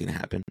don't know what's going to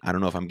happen. I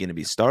don't know if I'm going to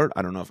be start.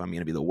 I don't know if I'm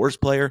going to be the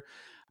worst player,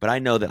 but I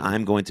know that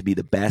I'm going to be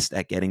the best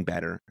at getting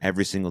better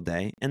every single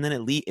day. And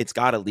then it's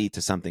got to lead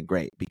to something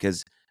great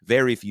because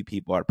very few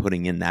people are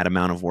putting in that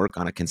amount of work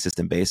on a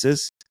consistent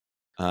basis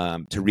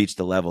to reach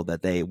the level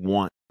that they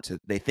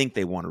think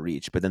they want to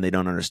reach, but then they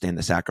don't understand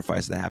the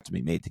sacrifices that have to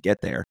be made to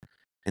get there.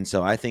 And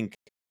so I think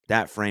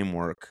that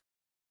framework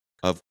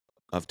of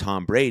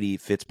Tom Brady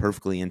fits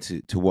perfectly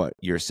into what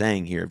you're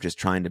saying here of just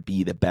trying to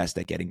be the best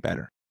at getting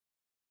better.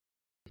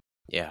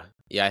 Yeah.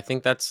 Yeah. I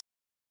think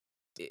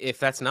if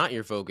that's not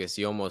your focus,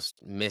 you almost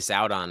miss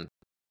out on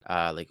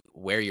like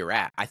where you're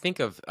at. I think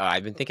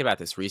I've been thinking about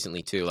this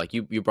recently too. Like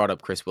you brought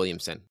up Chris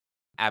Williamson.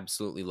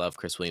 Absolutely love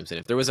Chris Williamson.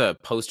 If there was a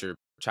poster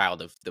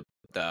child of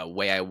the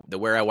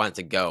where I want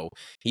to go,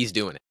 he's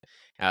doing it.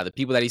 The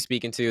people that he's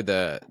speaking to,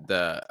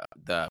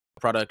 the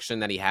production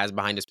that he has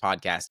behind his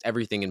podcast,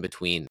 everything in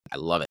between, I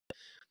love it.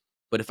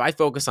 But if I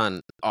focus on,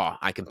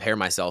 I compare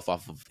myself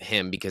off of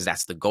him because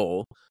that's the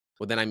goal,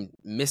 well, then I'm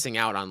missing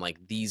out on like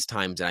these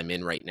times that I'm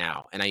in right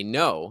now. And I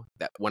know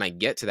that when I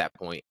get to that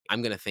point,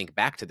 I'm going to think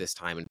back to this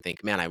time and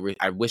think, man,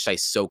 I wish I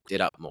soaked it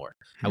up more.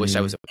 I wish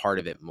I was a part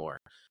of it more.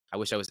 I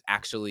wish I was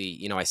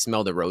actually, I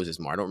smell the roses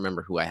more. I don't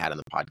remember who I had on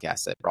the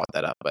podcast that brought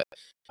that up, but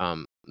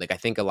like I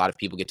think a lot of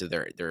people get to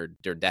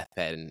their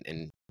deathbed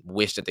and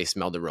wish that they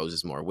smelled the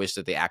roses more, wish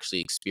that they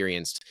actually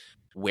experienced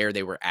where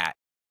they were at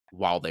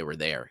while they were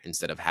there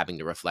instead of having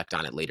to reflect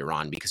on it later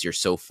on because you're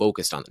so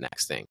focused on the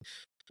next thing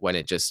when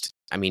it just,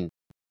 I mean,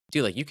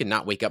 dude, like you can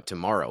not wake up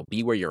tomorrow,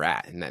 be where you're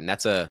at. And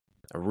that's a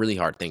really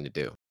hard thing to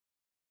do.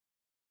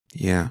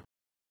 Yeah.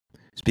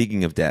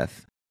 Speaking of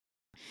death,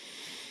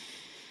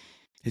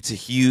 it's a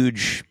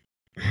huge,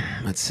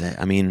 let's say,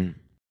 I mean,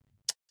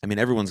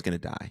 everyone's going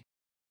to die,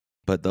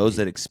 but those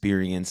that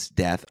experience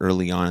death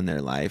early on in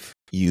their life,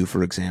 you,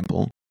 for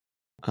example,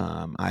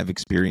 I've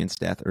experienced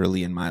death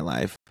early in my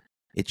life.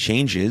 It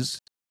changes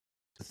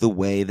the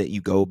way that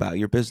you go about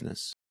your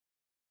business.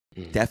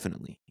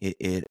 Definitely.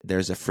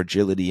 There's a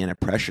fragility and a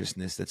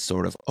preciousness that's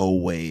sort of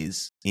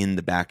always in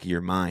the back of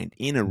your mind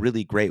in a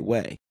really great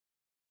way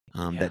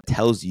that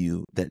tells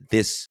you that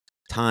this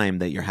time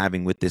that you're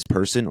having with this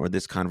person or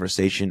this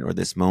conversation or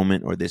this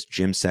moment or this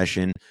gym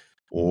session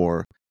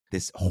or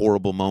this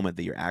horrible moment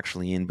that you're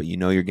actually in, but you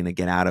know you're going to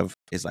get out of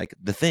is like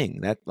the thing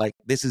that like,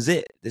 this is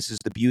it. This is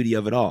the beauty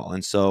of it all.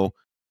 And so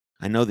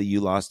I know that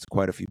you lost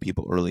quite a few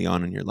people early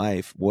on in your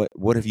life.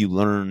 What have you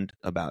learned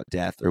about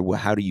death or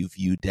how do you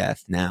view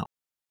death now?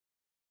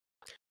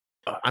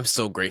 I'm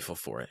so grateful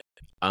for it.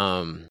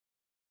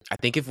 I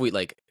think if we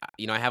like,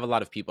 I have a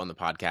lot of people on the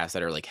podcast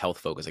that are like health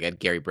focused. Like I had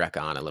Gary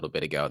Brackin on a little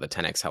bit ago, the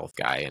 10X health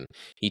guy, and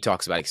he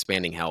talks about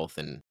expanding health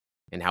and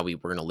how we're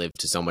going to live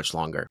to so much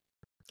longer.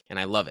 And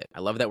I love it.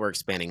 I love that we're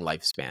expanding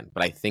lifespan.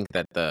 But I think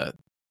that the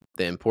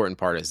important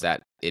part is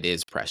that it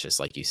is precious,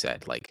 like you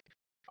said. Like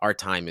our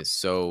time is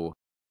so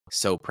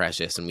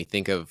precious, and we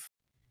think of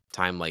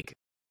time like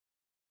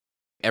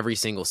every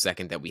single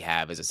second that we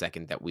have is a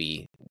second that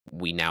we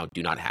now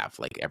do not have.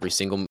 Like every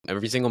single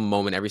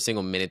moment, every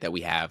single minute that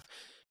we have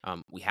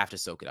to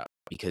soak it up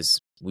because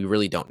we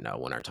really don't know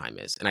when our time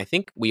is. And I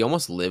think we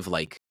almost live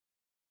like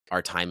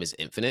our time is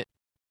infinite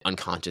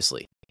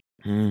unconsciously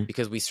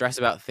because we stress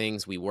about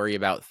things, we worry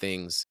about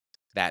things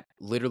that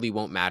literally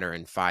won't matter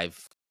in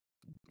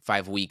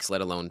 5 weeks,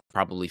 let alone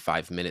probably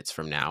 5 minutes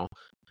from now.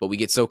 But we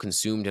get so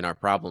consumed in our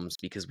problems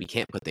because we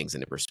can't put things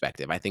into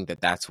perspective. I think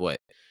that that's what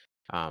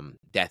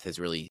death has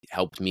really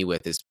helped me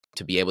with, is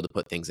to be able to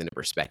put things into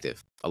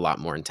perspective a lot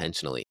more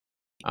intentionally.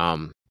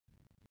 Um,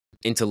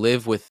 and to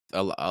live with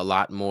a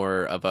lot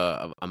more of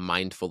a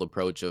mindful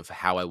approach of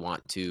how I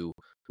want to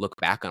look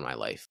back on my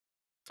life.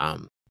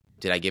 Um,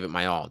 did I give it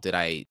my all? Did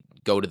I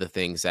go to the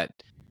things that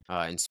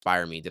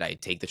inspire me? Did I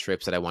take the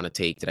trips that I want to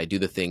take? Did I do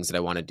the things that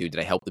I want to do? Did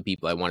I help the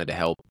people I wanted to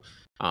help?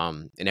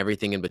 And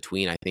everything in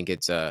between. I think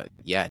it's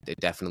yeah, it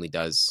definitely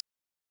does.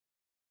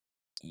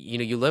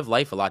 You live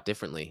life a lot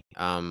differently.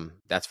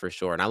 That's for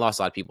sure. And I lost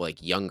a lot of people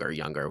like younger,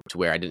 to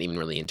where I didn't even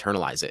really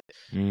internalize it.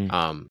 Mm.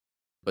 Um,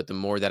 but the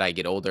more that I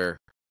get older,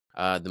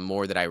 the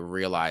more that I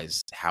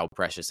realize how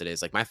precious it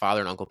is. Like my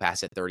father and uncle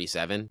passed at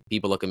 37.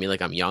 People look at me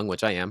like I'm young,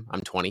 which I am.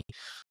 I'm 20.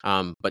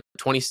 But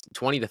 20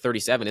 to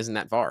 37 isn't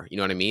that far. You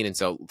know what I mean? And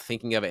so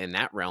thinking of it in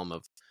that realm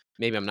of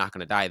maybe I'm not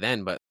going to die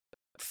then, but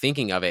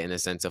thinking of it in a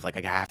sense of like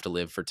I have to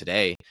live for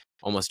today,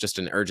 almost just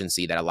an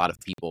urgency that a lot of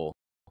people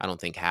I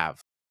don't think have.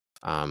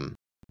 Um,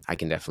 I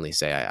can definitely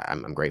say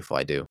I'm grateful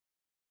I do.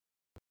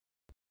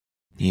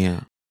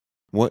 Yeah.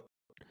 What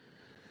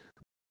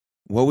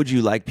What would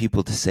you like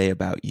people to say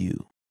about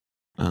you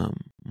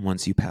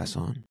once you pass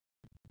on?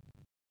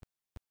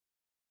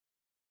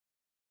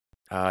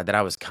 That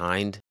I was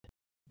kind.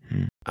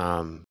 Hmm.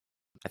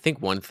 I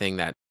think one thing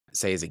that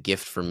say is a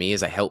gift for me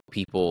is I help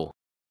people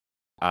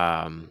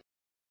um,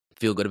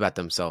 feel good about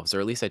themselves, or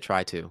at least I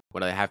try to.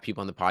 When I have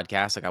people on the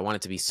podcast, like I want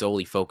it to be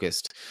solely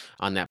focused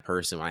on that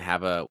person. When I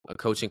have a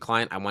coaching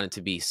client, I want it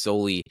to be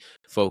solely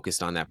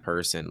focused on that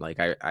person. Like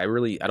I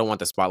don't want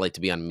the spotlight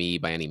to be on me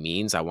by any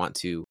means. I want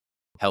to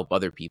help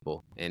other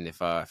people. And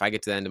if I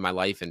get to the end of my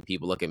life and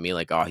people look at me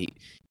like, oh,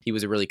 he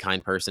was a really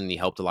kind person and he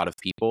helped a lot of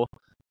people,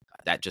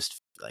 that just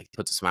like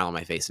puts a smile on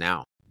my face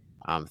now.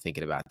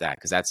 Thinking about that,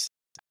 because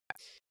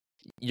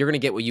you're going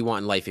to get what you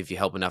want in life if you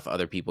help enough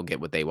other people get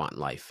what they want in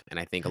life. And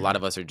I think a lot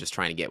of us are just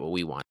trying to get what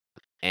we want.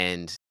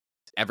 And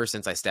ever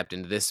since I stepped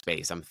into this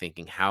space, I'm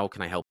thinking, how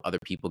can I help other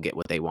people get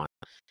what they want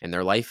in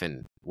their life?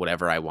 And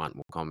whatever I want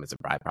will come as a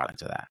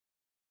byproduct of that.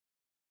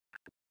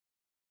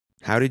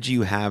 How did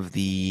you have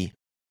the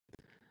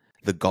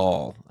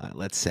gall,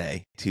 let's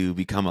say, to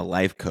become a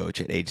life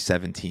coach at age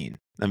 17?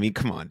 I mean,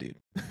 come on, dude.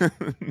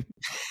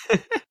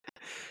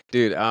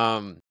 Dude,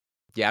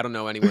 yeah, I don't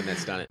know anyone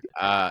that's done it.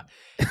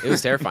 It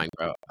was terrifying,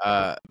 bro.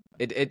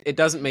 It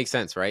doesn't make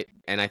sense, right?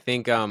 And I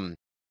think,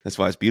 That's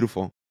why it's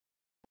beautiful.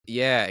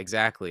 yeah,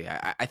 exactly.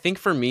 I think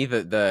for me,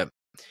 the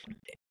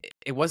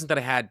it wasn't that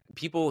I had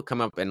people come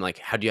up and like,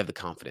 how do you have the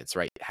confidence,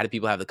 right? How do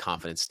people have the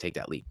confidence to take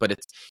that leap? But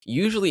it's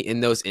usually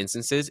in those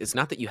instances, it's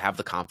not that you have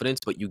the confidence,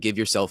 but you give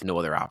yourself no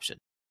other option.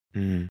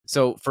 Mm.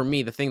 So for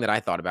me, the thing that I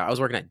thought about, I was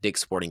working at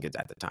Dick's Sporting Goods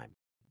at the time.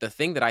 The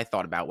thing that I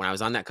thought about when I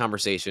was on that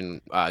conversation,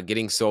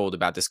 getting sold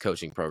about this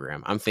coaching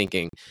program, I'm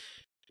thinking,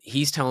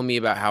 he's telling me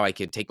about how I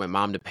could take my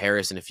mom to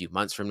Paris in a few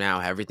months from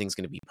now. Everything's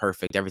going to be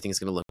perfect. Everything's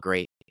going to look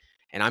great.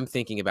 And I'm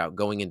thinking about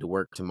going into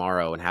work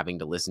tomorrow and having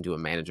to listen to a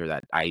manager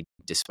that I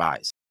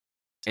despise.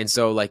 And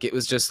so like, it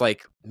was just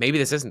like, maybe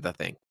this isn't the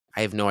thing.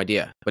 I have no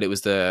idea. But it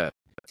was the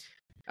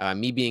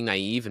me being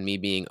naive and me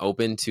being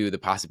open to the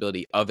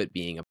possibility of it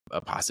being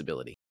a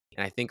possibility.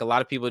 And I think a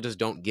lot of people just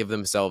don't give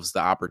themselves the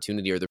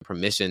opportunity or the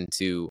permission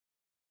to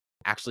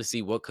actually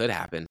see what could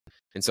happen.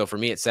 And so for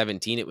me at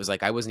 17, it was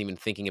like I wasn't even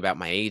thinking about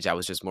my age. I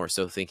was just more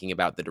so thinking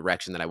about the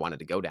direction that I wanted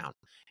to go down.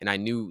 And I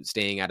knew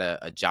staying at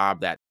a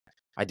job that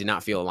I did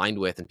not feel aligned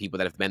with, and people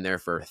that have been there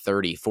for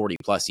 30, 40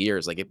 plus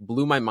years, like it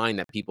blew my mind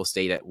that people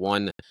stayed at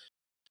one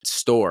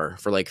store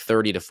for like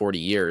 30 to 40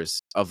 years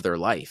of their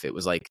life. It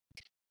was like,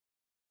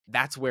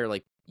 that's where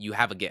like you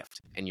have a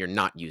gift and you're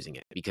not using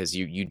it because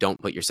you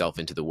don't put yourself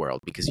into the world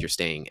because you're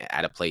staying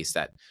at a place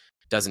that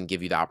doesn't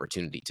give you the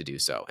opportunity to do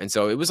so. And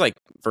so it was like,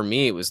 for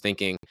me, it was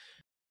thinking,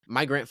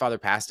 my grandfather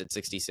passed at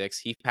 66.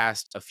 He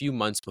passed a few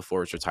months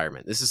before his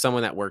retirement. This is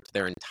someone that worked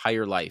their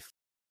entire life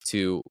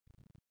to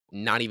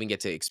not even get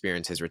to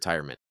experience his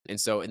retirement. And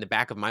so in the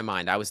back of my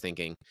mind, I was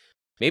thinking,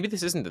 maybe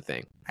this isn't the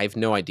thing. I have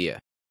no idea.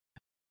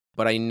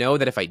 But I know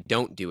that if I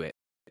don't do it,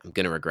 I'm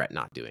going to regret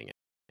not doing it.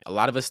 A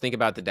lot of us think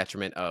about the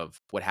detriment of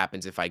what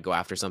happens if I go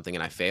after something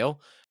and I fail.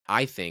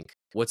 I think,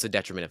 what's the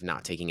detriment of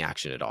not taking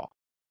action at all?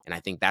 And I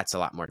think that's a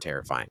lot more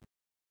terrifying.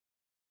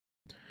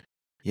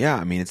 Yeah,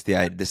 I mean, it's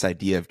this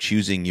idea of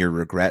choosing your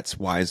regrets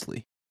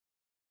wisely.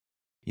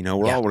 Yeah.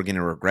 We're going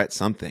to regret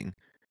something,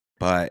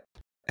 but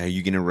are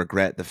you going to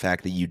regret the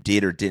fact that you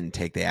did or didn't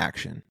take the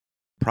action?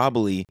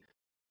 Probably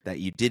that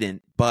you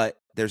didn't, but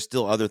there's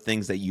still other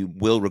things that you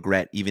will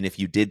regret even if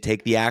you did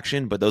take the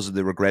action, but those are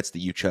the regrets that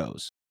you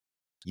chose.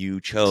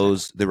 You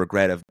chose Exactly. the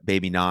regret of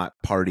maybe not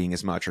partying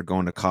as much or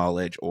going to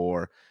college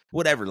or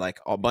whatever, like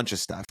a bunch of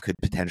stuff could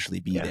potentially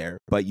be Yeah. there,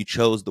 but you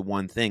chose the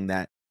one thing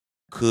that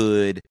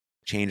could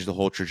change the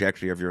whole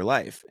trajectory of your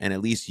life. And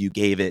at least you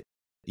gave it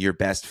your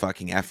best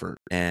fucking effort.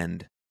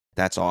 And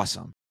that's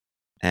awesome.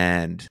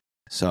 And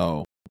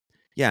so,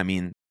 yeah, I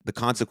mean, the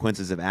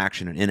consequences of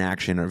action and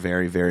inaction are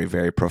very, very,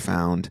 very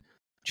profound.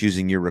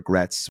 choosing your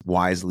regrets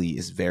wisely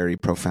is very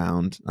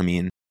profound. I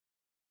mean,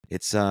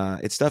 it's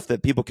stuff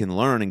that people can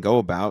learn and go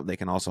about. They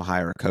can also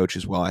hire a coach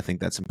as well. I think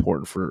that's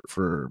important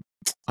for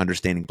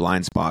understanding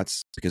blind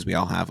spots, because we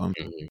all have them.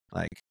 Mhm.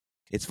 Like,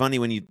 it's funny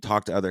when you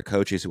talk to other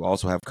coaches who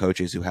also have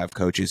coaches who have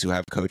coaches who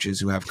have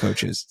coaches who have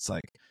coaches. It's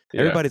like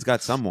Yeah. everybody's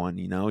got someone,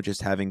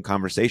 just having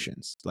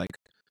conversations. Like,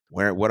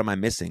 what am I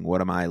missing?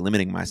 What am I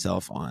limiting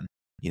myself on?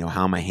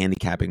 How am I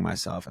handicapping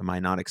myself? Am I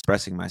not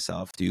expressing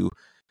myself? Do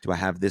I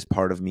have this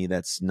part of me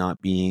that's not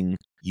being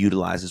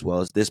utilized as well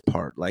as this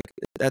part? Like,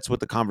 that's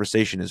what the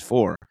conversation is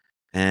for.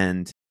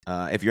 And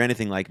if you're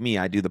anything like me,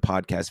 I do the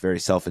podcast very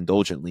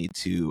self-indulgently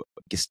to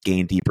just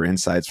gain deeper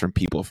insights from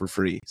people for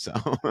free. So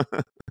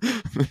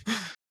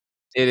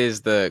It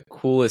is the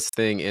coolest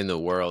thing in the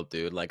world,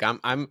 dude. Like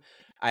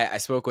I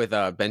spoke with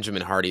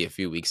Benjamin Hardy a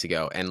few weeks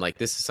ago, and like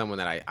this is someone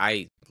that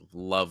I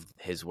love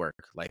his work.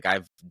 Like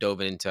I've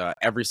dove into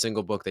every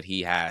single book that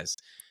he has.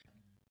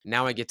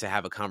 Now I get to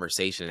have a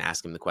conversation and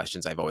ask him the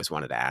questions I've always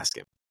wanted to ask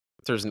him.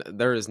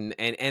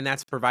 And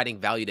that's providing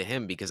value to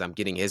him because I'm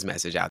getting his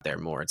message out there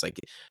more. It's like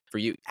for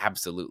you,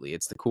 absolutely,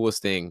 it's the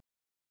coolest thing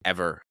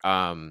ever.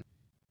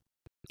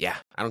 Yeah,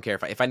 I don't care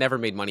if I never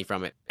made money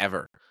from it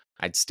ever.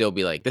 I'd still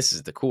be like, this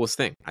is the coolest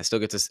thing. I still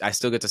get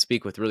to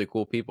speak with really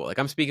cool people. Like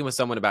I'm speaking with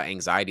someone about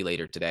anxiety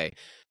later today,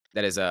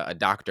 that is a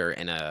doctor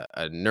and a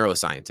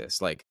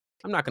neuroscientist. Like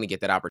I'm not going to get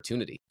that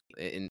opportunity,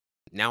 and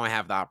now I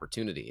have the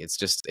opportunity. It's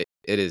just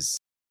it is.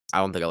 I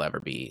don't think I'll ever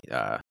be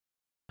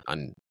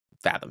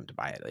unfathomed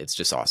by it. It's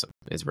just awesome.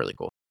 It's really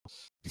cool.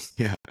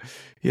 yeah,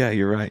 yeah,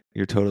 you're right.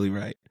 You're totally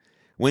right.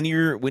 When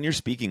you're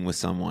speaking with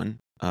someone,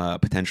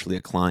 potentially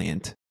a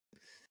client,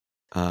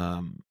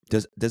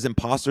 does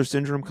imposter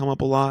syndrome come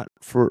up a lot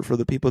for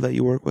the people that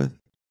you work with?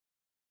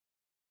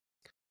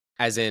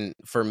 As in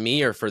for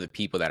me or for the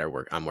people that I'm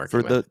For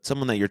working with.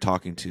 someone that you're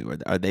talking to,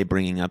 are they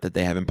bringing up that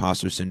they have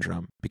imposter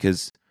syndrome?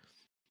 Because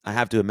I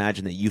have to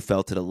imagine that you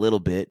felt it a little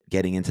bit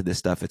getting into this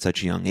stuff at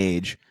such a young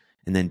age,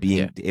 and then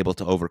Yeah, being able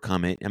to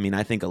overcome it. I mean,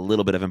 I think a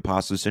little bit of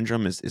imposter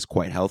syndrome is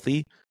quite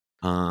healthy.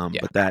 yeah.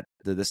 But that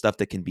the stuff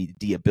that can be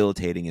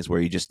debilitating is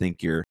where you just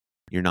think you're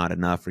not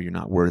enough or you're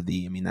not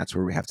worthy. I mean, that's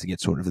where we have to get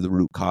sort of to the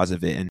root cause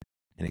of it and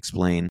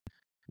explain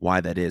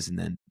why that is, and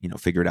then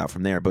figure it out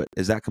from there. But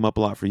does that come up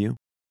a lot for you?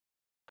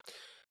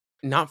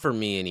 Not for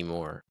me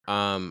anymore.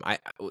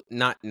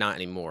 Not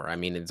anymore. I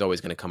mean, it's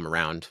always going to come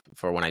around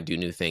for when I do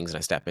new things and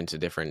I step into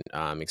different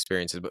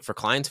experiences. But for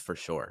clients, for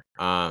sure.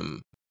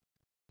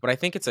 But I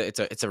think it's a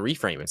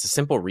reframe. It's a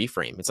simple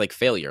reframe. It's like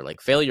failure.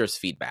 Like failure is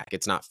feedback.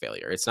 It's not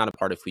failure. It's not a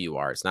part of who you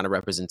are. It's not a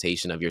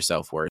representation of your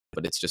self worth.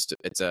 But it's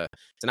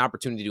an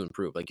opportunity to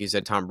improve. Like you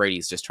said, Tom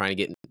Brady's just trying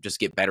to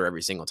get better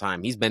every single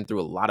time. He's been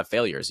through a lot of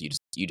failures.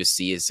 You just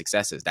see his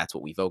successes. That's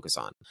what we focus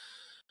on.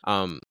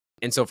 Um,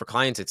 and so for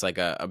clients, it's like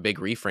a big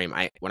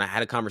reframe. When I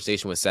had a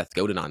conversation with Seth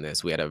Godin on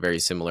this, we had a very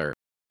similar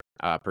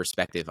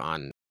perspective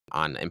on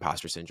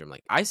imposter syndrome.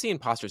 Like I see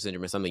imposter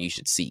syndrome as something you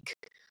should seek.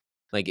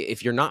 Like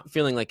if you're not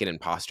feeling like an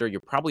imposter, you're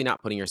probably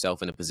not putting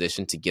yourself in a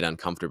position to get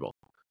uncomfortable.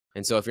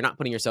 And so if you're not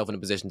putting yourself in a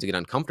position to get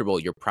uncomfortable,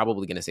 you're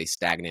probably going to stay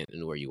stagnant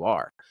in where you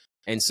are.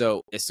 And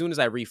so as soon as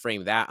I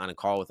reframe that on a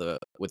call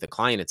with a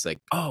client, it's like,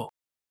 oh,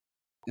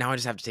 now I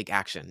just have to take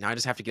action. Now I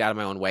just have to get out of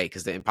my own way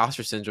because the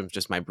imposter syndrome is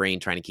just my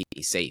brain trying to keep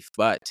me safe.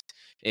 But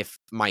if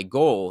my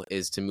goal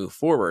is to move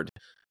forward,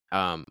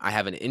 I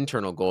have an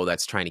internal goal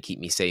that's trying to keep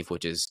me safe,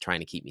 which is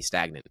trying to keep me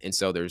stagnant. And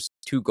so there's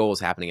two goals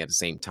happening at the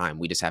same time.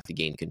 We just have to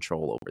gain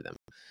control over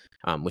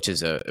them, which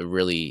is a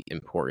really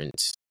important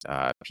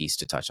piece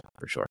to touch on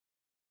for sure.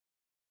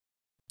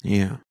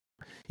 Yeah.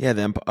 Yeah,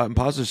 the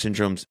imposter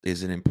syndrome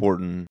is an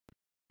important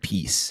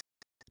piece,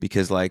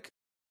 because like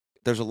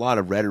there's a lot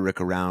of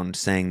rhetoric around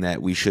saying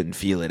that we shouldn't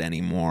feel it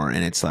anymore,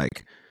 and it's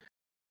like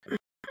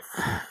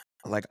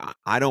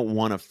I don't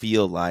want to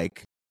feel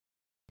like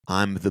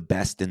I'm the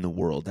best in the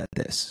world at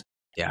this,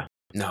 Yeah.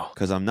 No.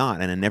 because I'm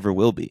not, and I never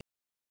will be.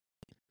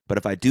 But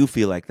if I do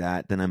feel like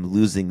that, then I'm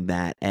losing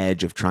that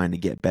edge of trying to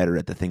get better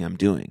at the thing I'm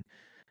doing.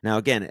 Now,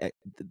 again,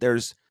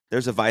 there's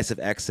a vice of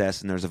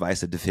excess and there's a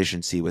vice of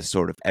deficiency with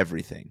sort of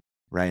everything,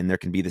 right? And there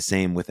can be the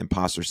same with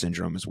imposter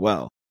syndrome as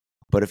well.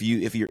 But if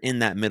you're in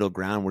that middle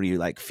ground where you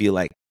like feel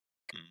like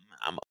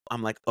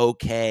I'm like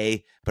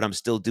okay, but I'm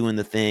still doing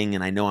the thing,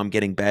 and I know I'm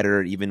getting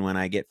better even when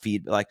I get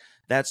feedback, like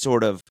that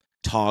sort of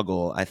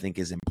toggle, I think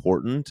is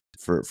important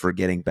for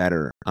getting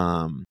better.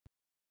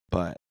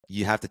 But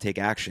you have to take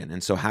action.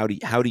 And so how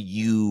do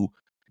you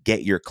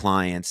get your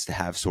clients to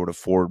have sort of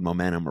forward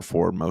momentum or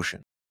forward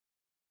motion?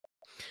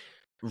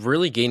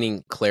 Really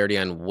gaining clarity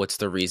on what's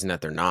the reason that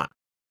they're not.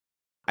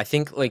 I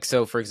think like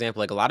so for example,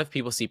 like a lot of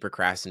people see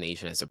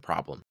procrastination as a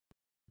problem.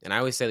 And I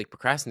always say like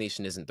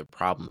procrastination isn't the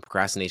problem.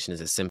 Procrastination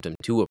is a symptom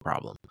to a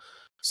problem.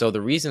 So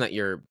the reason that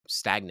you're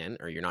stagnant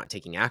or you're not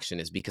taking action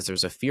is because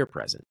there's a fear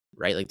present,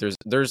 right? Like there's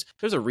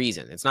a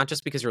reason. It's not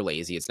just because you're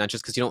lazy. It's not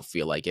just because you don't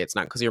feel like it. It's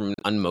not because you're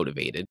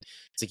unmotivated.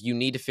 It's like you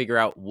need to figure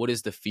out what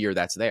is the fear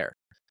that's there.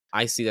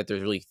 I see that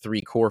there's really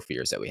three core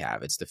fears that we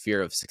have. It's the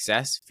fear of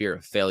success, fear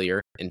of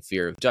failure, and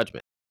fear of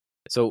judgment.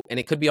 So, and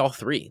it could be all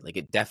three. Like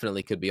it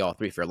definitely could be all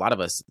three. For a lot of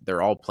us,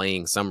 they're all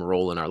playing some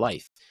role in our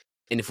life.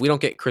 And if we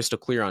don't get crystal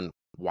clear on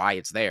why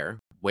it's there,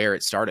 where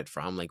it started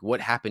from, like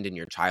what happened in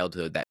your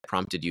childhood that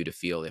prompted you to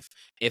feel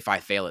if I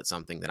fail at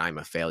something, then I'm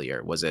a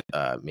failure. Was it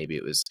maybe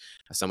it was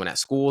someone at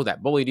school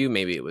that bullied you?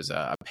 Maybe it was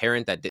a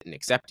parent that didn't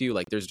accept you.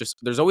 Like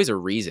there's always a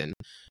reason.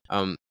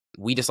 Um,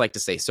 we just like to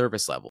stay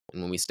surface level.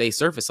 And when we stay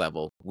surface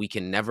level, we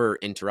can never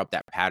interrupt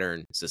that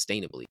pattern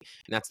sustainably.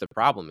 And that's the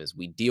problem is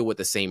we deal with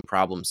the same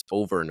problems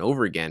over and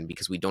over again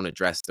because we don't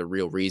address the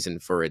real reason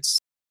for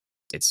it's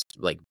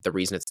like the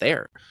reason it's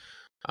there.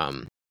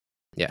 Um,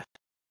 yeah,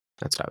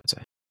 that's what I would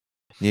say.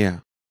 Yeah.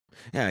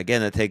 Yeah.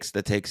 Again, that takes,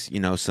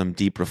 some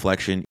deep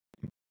reflection,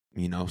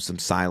 some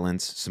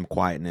silence, some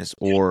quietness,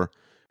 or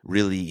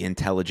really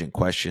intelligent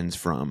questions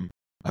from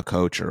a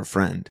coach or a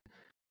friend.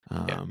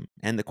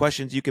 And the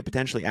questions you could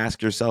potentially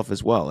ask yourself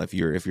as well, if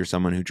you're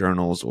someone who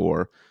journals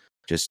or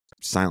just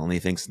silently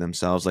thinks to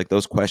themselves, like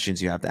those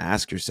questions you have to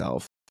ask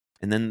yourself.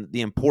 And then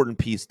the important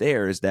piece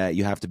there is that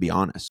you have to be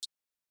honest.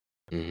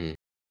 Mm-hmm.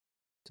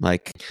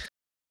 Like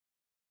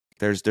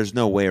there's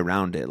no way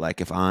around it.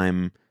 Like if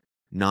I'm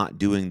not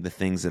doing the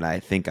things that I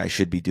think I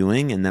should be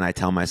doing, and then I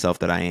tell myself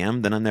that I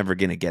am, then I'm never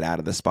going to get out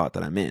of the spot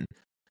that I'm in.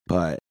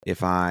 But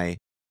if I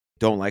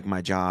don't like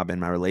my job and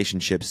my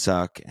relationships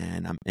suck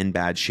and I'm in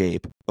bad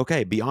shape,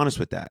 okay, be honest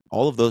with that.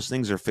 All of those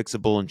things are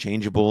fixable and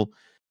changeable,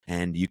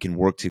 and you can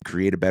work to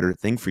create a better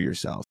thing for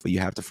yourself. But you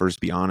have to first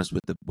be honest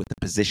with the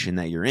position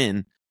that you're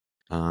in,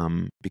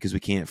 because we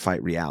can't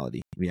fight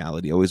reality.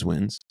 Reality always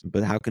wins.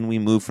 But how can we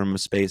move from a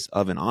space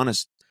of an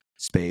honest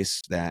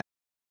space that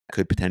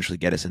could potentially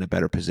get us in a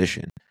better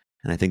position?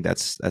 And I think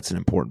that's an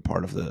important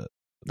part of the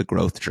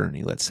growth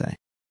journey, let's say.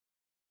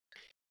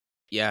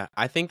 Yeah,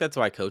 I think that's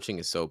why coaching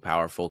is so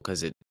powerful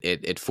because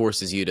it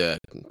forces you to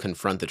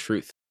confront the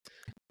truth.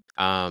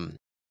 Um,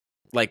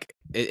 like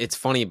it's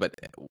funny, but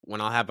when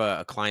I'll have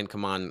a client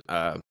come on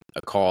a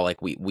call, like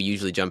we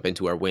usually jump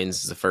into our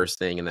wins as the first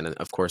thing, and then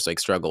of course like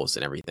struggles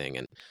and everything.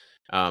 And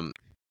um,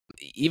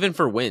 even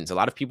for wins, a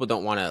lot of people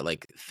don't want to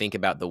like think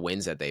about the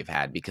wins that they've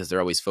had because they're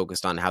always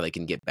focused on how they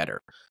can get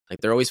better. Like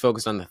they're always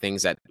focused on the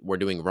things that we're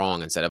doing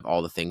wrong instead of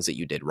all the things that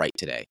you did right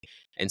today.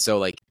 And so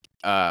like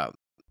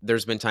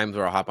there's been times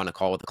where I'll hop on a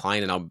call with a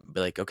client and I'll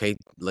be like, okay,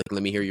 like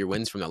let me hear your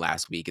wins from the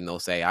last week, and they'll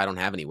say I don't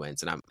have any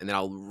wins, and then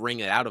I'll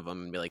wring it out of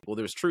them and be like, well,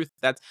 there's truth.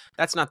 That's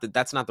not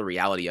the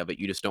reality of it.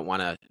 You just don't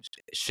want to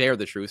share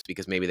the truth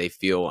because maybe they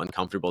feel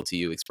uncomfortable to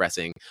you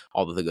expressing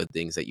all of the good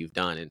things that you've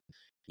done. And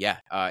yeah,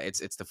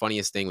 it's the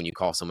funniest thing when you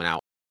call someone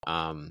out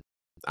on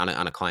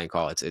a client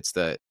call. It's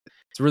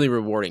really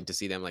rewarding to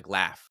see them like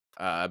laugh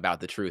about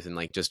the truth and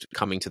like just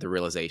coming to the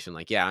realization,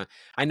 like, yeah,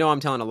 I know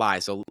I'm telling a lie,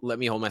 so let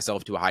me hold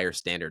myself to a higher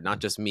standard. Not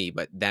just me,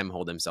 but them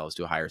hold themselves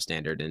to a higher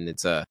standard, and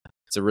it's a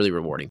really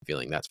rewarding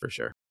feeling, that's for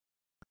sure.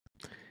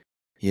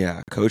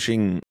 Yeah,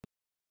 coaching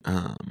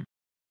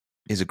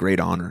is a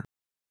great honor,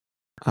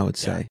 I would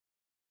say.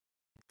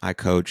 Yeah. I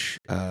coach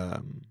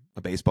a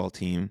baseball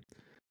team.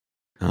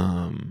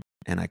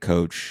 And I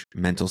coach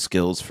mental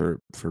skills for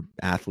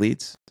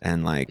athletes,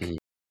 and like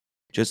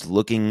just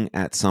looking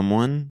at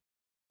someone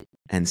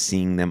and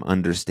seeing them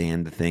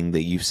understand the thing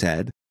that you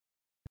said,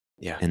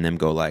 and them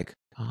go like,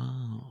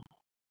 oh,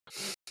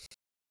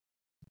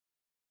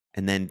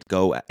 and then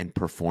go and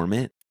perform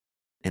it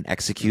and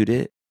execute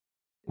it,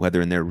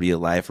 whether in their real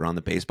life or on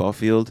the baseball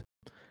field.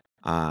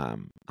 I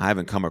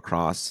haven't come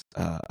across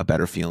a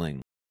better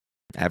feeling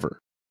ever.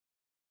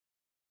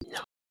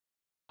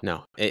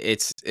 No, it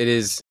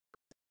is.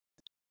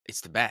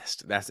 It's the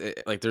best. That's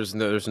it. Like there's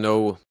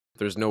no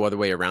other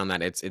way around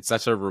that. It's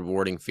such a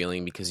rewarding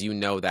feeling because you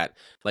know that,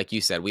 like you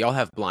said, we all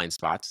have blind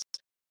spots.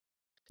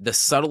 The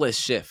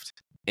subtlest shift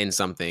in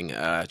something,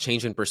 a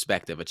change in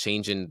perspective, a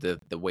change in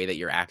the way that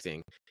you're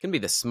acting can be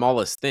the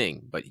smallest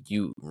thing, but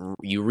you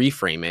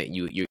reframe it,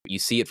 you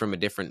see it from a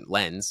different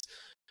lens,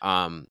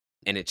 and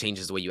it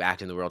changes the way you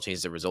act in the world,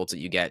 changes the results that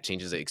you get,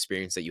 changes the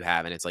experience that you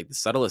have, and it's like the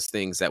subtlest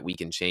things that we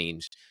can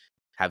change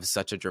have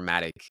such a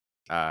dramatic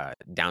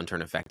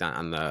downturn effect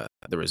on the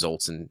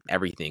results and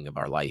everything of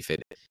our life.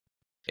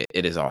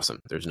 It is awesome.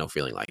 There's no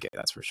feeling like it,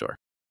 that's for sure.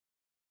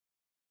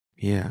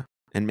 Yeah.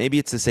 And maybe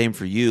it's the same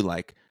for you.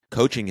 Like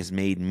coaching has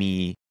made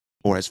me,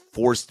 or has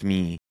forced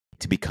me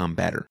to become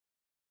better.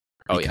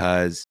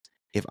 Because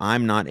if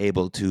I'm not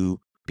able to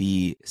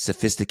be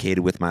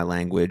sophisticated with my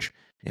language,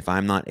 if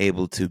I'm not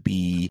able to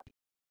be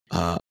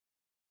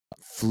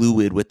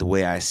fluid with the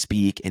way I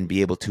speak and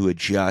be able to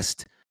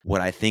adjust what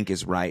I think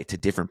is right to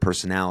different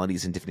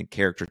personalities and different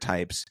character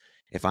types,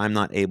 if I'm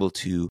not able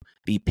to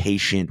be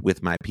patient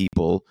with my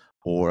people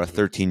or a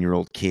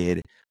 13-year-old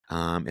kid,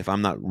 if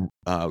I'm not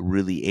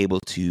really able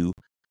to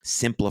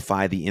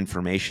simplify the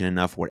information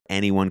enough where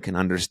anyone can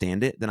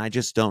understand it, then I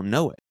just don't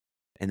know it.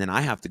 And then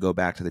I have to go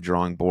back to the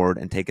drawing board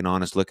and take an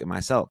honest look at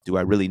myself. Do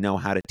I really know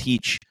how to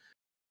teach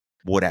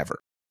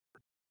whatever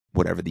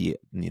the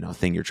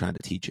thing you're trying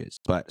to teach is?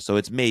 But so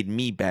it's made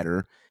me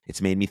better.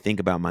 It's made me think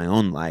about my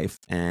own life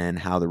and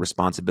how the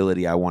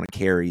responsibility I want to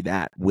carry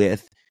that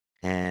with,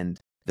 and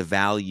the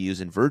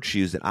values and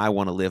virtues that I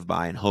want to live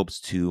by in hopes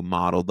to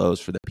model those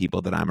for the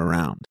people that I'm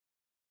around.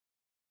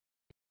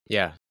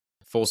 Yeah,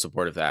 full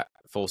support of that.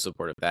 Full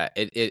support of that.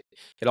 It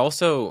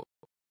also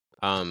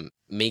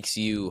makes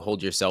you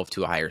hold yourself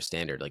to a higher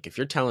standard. Like if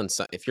you're telling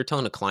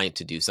a client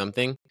to do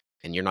something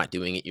and you're not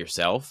doing it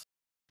yourself,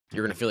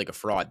 you're going to feel like a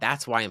fraud.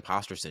 That's why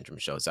imposter syndrome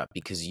shows up,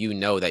 because you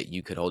know that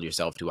you could hold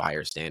yourself to a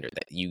higher standard,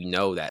 that you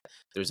know that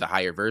there's a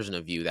higher version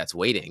of you that's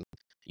waiting.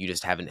 You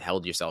just haven't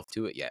held yourself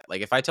to it yet.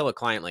 Like if I tell a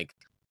client, like,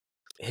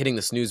 hitting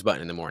the snooze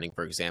button in the morning,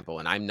 for example,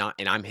 and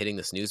I'm hitting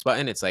the snooze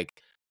button, it's like,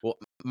 well,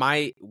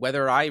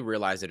 whether I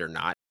realize it or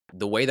not,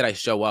 the way that I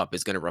show up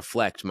is going to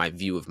reflect my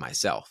view of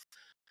myself.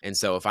 And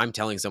so if I'm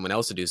telling someone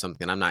else to do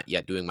something I'm not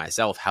yet doing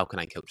myself, how can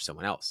I coach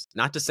someone else?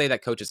 Not to say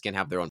that coaches can't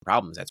have their own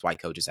problems. That's why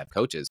coaches have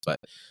coaches. But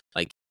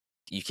like,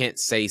 you can't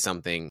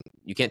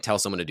tell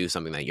someone to do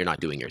something that you're not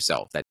doing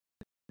yourself. That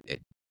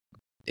it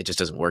just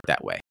doesn't work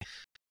that way.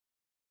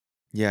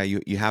 Yeah,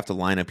 you have to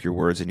line up your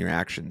words and your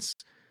actions,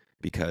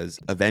 because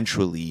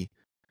eventually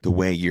the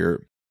way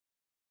you're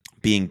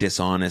being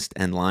dishonest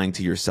and lying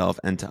to yourself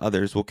and to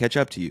others will catch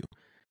up to you.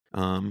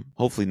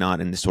 Hopefully not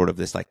in this sort of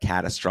this like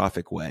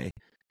catastrophic way,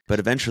 but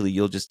eventually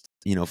you'll just,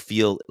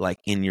 feel like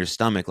in your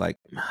stomach, like,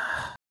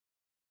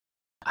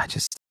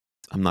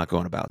 I'm not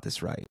going about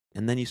this right.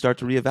 And then you start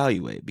to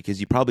reevaluate, because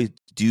you probably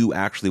do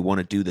actually want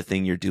to do the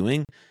thing you're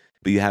doing,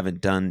 but you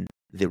haven't done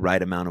the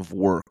right amount of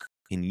work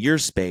in your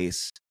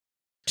space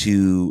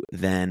to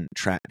then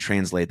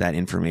translate that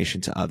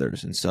information to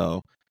others. And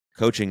so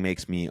coaching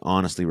makes me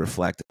honestly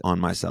reflect on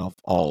myself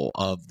all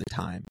of the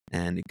time.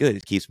 And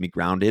it keeps me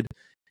grounded,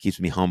 keeps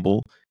me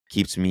humble,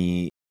 keeps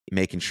me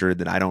making sure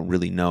that I don't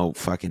really know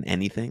fucking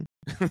anything.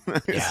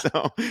 Yeah.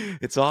 So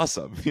it's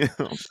awesome.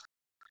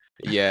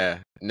 Yeah,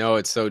 no,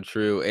 it's so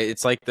true.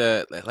 It's like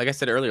like I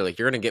said earlier, like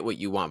you're gonna get what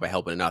you want by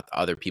helping enough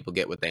other people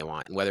get what they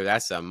want, and whether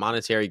that's a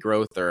monetary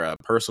growth or a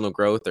personal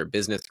growth or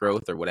business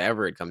growth or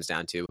whatever it comes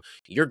down to,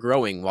 you're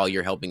growing while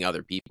you're helping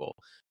other people,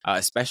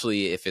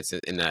 especially if it's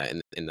in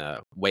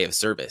the way of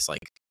service.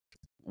 Like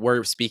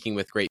we're speaking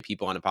with great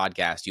people on a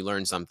podcast, you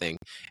learn something,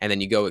 and then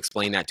you go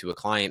explain that to a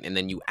client, and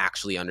then you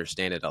actually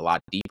understand it a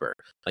lot deeper.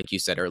 Like you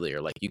said earlier,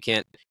 like you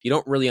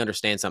don't really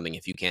understand something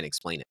if you can't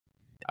explain it.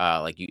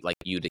 Like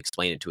you'd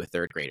explain it to a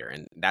third grader,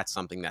 and that's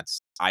something that's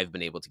I've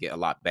been able to get a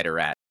lot better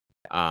at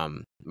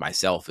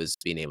myself, is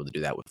being able to do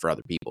that for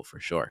other people, for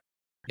sure.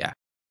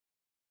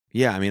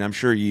 Yeah, I mean, I'm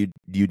sure you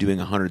doing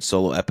 100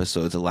 solo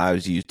episodes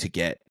allows you to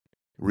get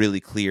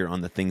really clear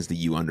on the things that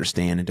you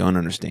understand and don't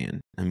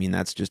understand. I mean,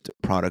 that's just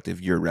a product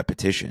of your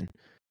repetition,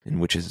 and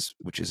which is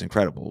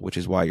incredible, which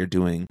is why you're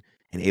doing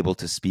and able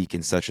to speak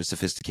in such a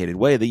sophisticated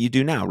way that you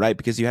do now, right?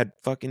 Because you had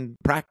fucking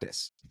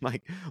practice,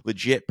 like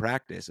legit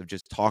practice of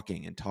just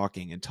talking and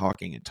talking and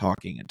talking and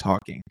talking and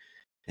talking,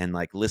 and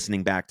like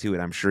listening back to it.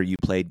 I'm sure you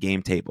played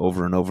game tape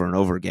over and over and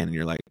over again, and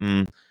you're like,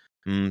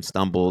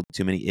 stumbled,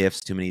 too many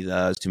ifs, too many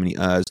thes, too many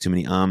uhs, too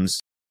many ums.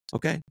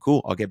 Okay,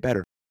 cool, I'll get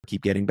better.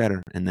 Keep getting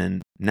better. And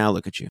then now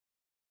look at you.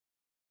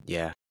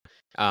 Yeah.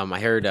 I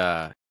heard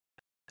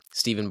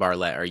Stephen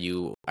Bartlett.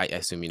 I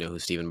assume you know who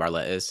Stephen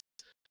Bartlett is?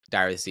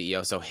 Diary of the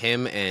CEO. So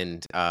him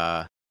and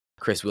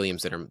Chris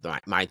Williamson are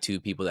my two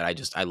people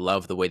that I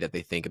love the way that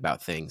they think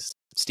about things.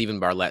 Stephen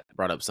Bartlett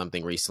brought up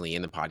something recently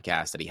in the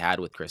podcast that he had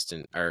with Chris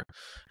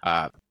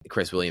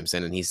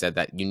Williamson, and he said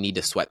that you need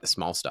to sweat the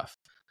small stuff.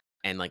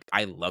 And like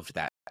I loved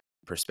that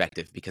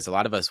perspective, because a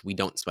lot of us, we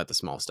don't sweat the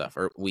small stuff,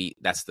 or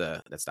that's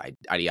the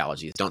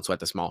ideology, is don't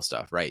sweat the small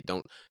stuff, right?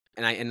 Don't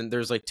and then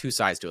there's like two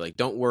sides to it. Like,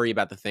 don't worry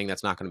about the thing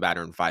that's not going to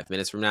matter in 5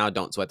 minutes from now.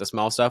 Don't sweat the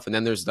small stuff. And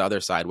then there's the other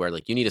side where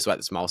like you need to sweat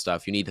the small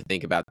stuff. You need to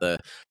think about the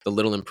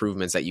little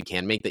improvements that you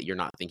can make that you're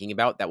not thinking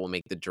about, that will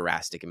make the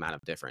drastic amount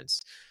of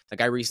difference.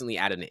 Like I recently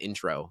added an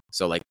intro,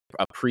 so like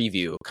a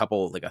preview,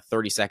 like a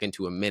 30-second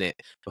to a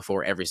minute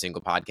before every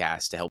single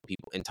podcast, to help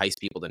people, entice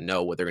people to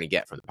know what they're going to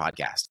get from the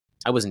podcast.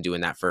 I wasn't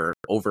doing that for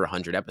over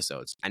 100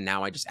 episodes, and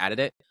now I just added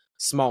it.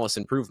 Smallest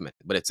improvement,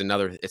 but it's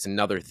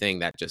another thing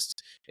that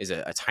just is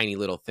a tiny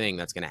little thing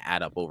that's going to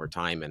add up over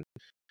time, and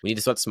we need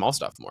to sweat the small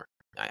stuff more.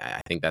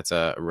 I think that's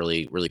a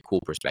really, really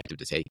cool perspective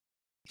to take.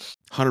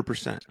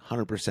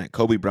 100%.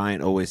 Kobe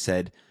Bryant always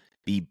said,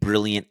 be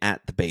brilliant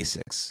at the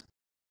basics.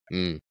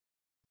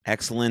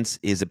 Excellence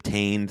is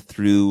obtained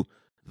through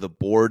the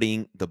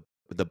boring,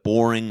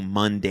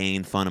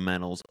 mundane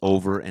fundamentals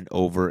over and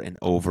over and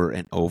over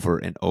and over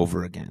and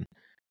over again.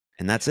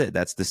 And that's it.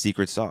 That's the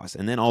secret sauce.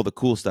 And then all the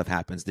cool stuff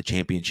happens, the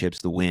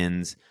championships, the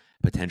wins,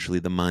 potentially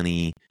the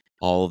money,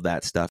 all of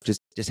that stuff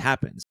just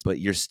happens. But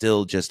you're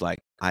still just like,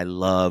 I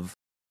love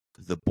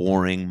the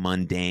boring,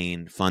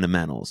 mundane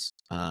fundamentals.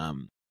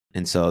 And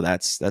so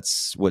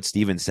that's what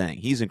Steven's saying.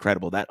 He's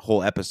incredible. That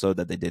whole episode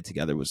that they did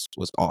together was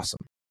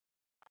awesome.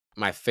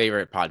 My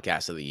favorite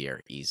podcast of the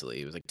year,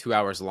 easily. It was like 2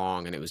 hours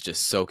long, and it was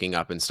just soaking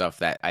up in stuff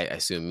that I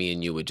assume me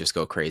and you would just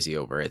go crazy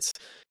over. It's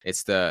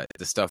the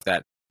stuff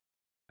that,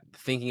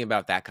 thinking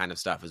about that kind of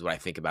stuff is what I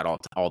think about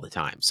all the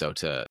time. So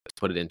to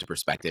put it into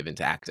perspective and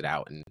to act it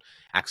out and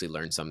actually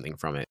learn something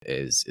from it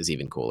is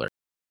even cooler.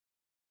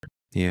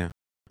 Yeah.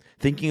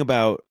 thinking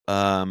about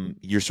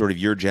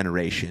your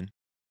generation,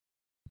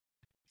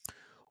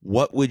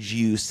 what would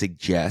you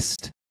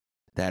suggest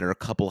that are a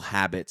couple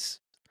habits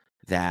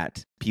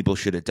that people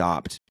should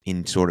adopt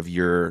in sort of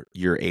your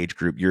age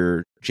group,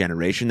 your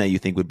generation, that you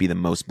think would be the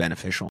most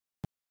beneficial?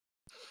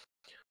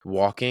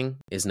 Walking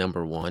is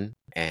number one.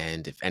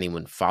 And if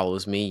anyone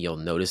follows me, you'll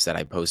notice that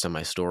I post on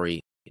my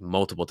story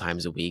multiple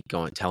times a week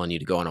telling you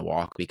to go on a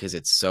walk, because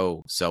it's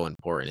so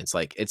important.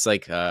 It's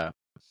like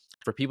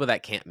for people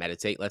that can't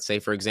meditate, let's say,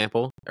 for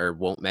example, or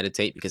won't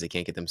meditate because they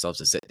can't get themselves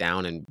to sit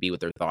down and be with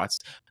their thoughts,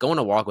 go on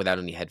a walk without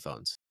any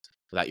headphones,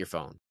 without your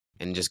phone,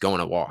 and just go on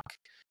a walk,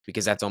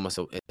 because that's almost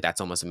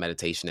a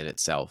meditation in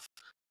itself.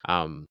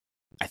 Um,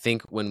 I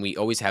think when we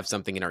always have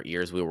something in our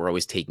ears, we're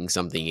always taking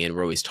something in,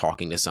 we're always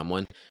talking to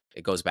someone.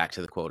 It goes back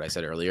to the quote I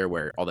said earlier,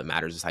 where all that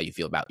matters is how you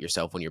feel about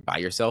yourself when you're by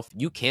yourself.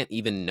 You can't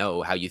even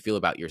know how you feel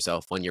about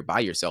yourself when you're by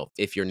yourself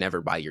if you're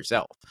never by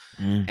yourself.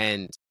 Mm.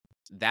 And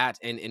that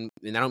and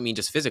I don't mean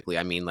just physically,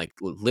 I mean like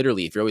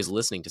literally, if you're always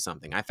listening to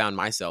something. I found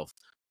myself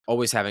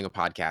always having a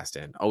podcast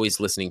in, always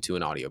listening to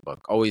an audiobook,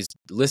 always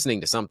listening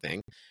to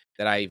something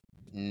that I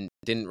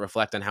didn't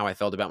reflect on how I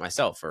felt about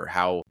myself, or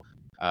how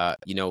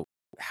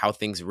how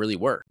things really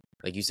were.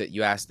 Like you said,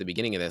 you asked at the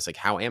beginning of this, like,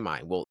 how am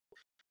I? Well,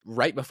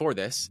 right before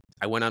this,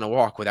 I went on a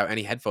walk without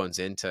any headphones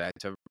in to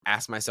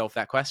ask myself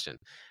that question,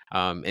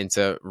 and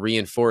to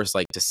reinforce,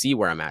 like, to see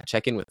where I'm at,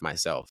 check in with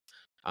myself.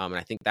 And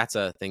I think that's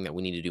a thing that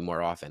we need to do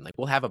more often. Like,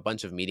 we'll have a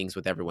bunch of meetings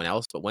with everyone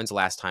else, but when's the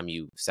last time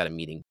you set a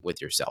meeting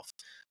with yourself?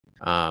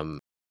 And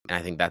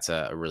I think that's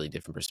a really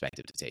different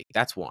perspective to take.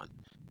 That's one.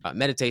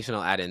 Meditation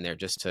I'll add in there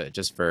just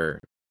for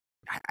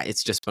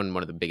it's just been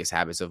one of the biggest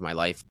habits of my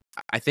life.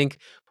 I think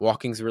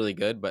walking's really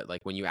good, but like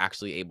when you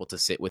actually able to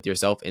sit with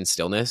yourself in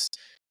stillness,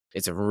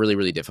 it's a really,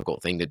 really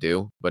difficult thing to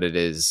do, but it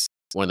is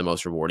one of the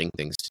most rewarding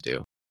things to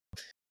do.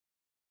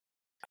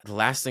 The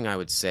last thing I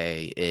would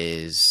say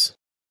is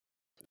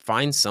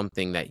find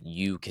something that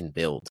you can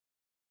build.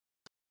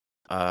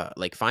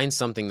 Like, find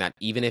something that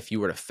even if you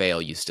were to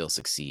fail, you still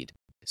succeed.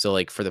 So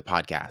like for the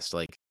podcast,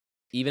 like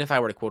even if I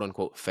were to quote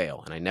unquote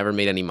fail and I never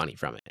made any money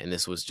from it, and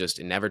this was just,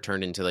 it never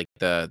turned into like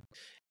the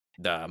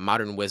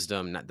modern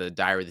wisdom, not the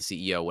diary of the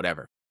CEO,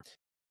 whatever,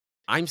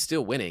 I'm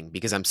still winning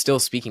because I'm still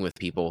speaking with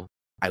people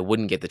I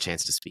wouldn't get the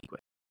chance to speak with.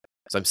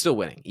 So I'm still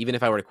winning, even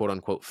if I were to quote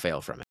unquote fail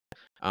from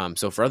it.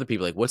 So for other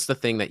people, like, what's the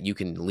thing that you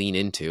can lean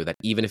into that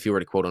even if you were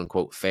to quote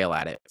unquote fail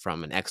at it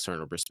from an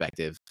external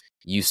perspective,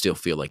 you still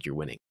feel like you're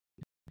winning?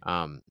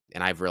 And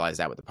I've realized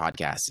that with the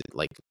podcast,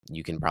 like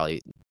you can probably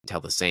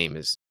tell the same,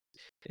 is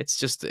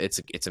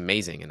it's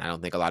amazing. And I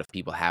don't think a lot of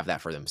people have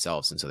that for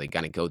themselves. And so they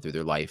kind of go through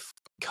their life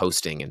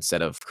coasting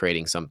instead of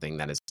creating something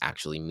that is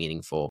actually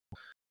meaningful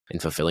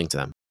and fulfilling to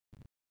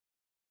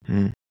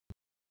them.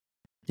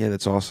 Yeah,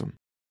 that's awesome.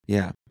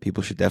 Yeah,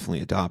 people should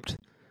definitely adopt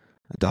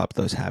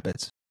those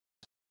habits.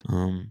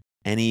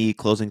 Any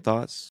closing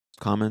thoughts,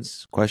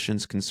 comments,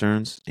 questions,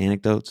 concerns,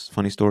 anecdotes,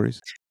 funny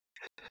stories?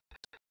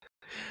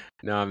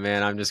 No,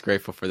 man, I'm just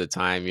grateful for the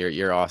time.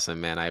 You're awesome,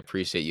 man. I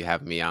appreciate you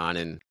having me on,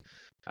 and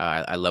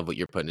I love what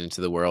you're putting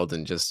into the world,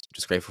 and just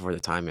grateful for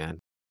the time, man.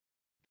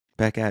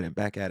 Back at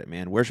it,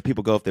 man. Where should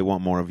people go if they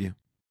want more of you?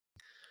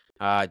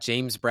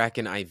 James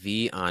Brackin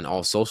IV on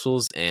all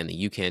socials, and the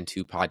You Can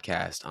Too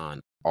podcast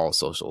on all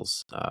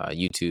socials.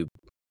 YouTube,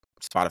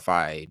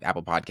 Spotify,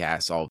 Apple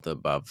Podcasts, all of the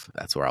above.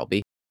 That's where I'll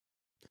be.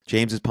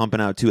 James is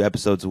pumping out 2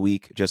 episodes a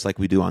week, just like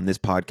we do on this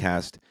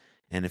podcast.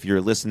 And if you're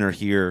a listener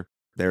here,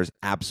 there's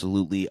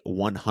absolutely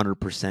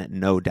 100%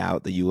 no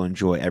doubt that you will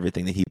enjoy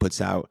everything that he puts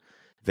out.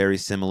 Very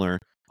similar.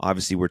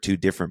 Obviously, we're 2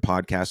 different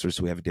podcasters,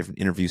 so we have a different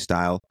interview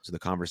style, so the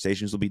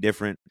conversations will be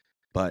different.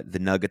 But the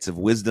nuggets of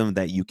wisdom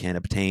that you can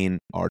obtain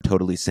are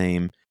totally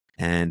same,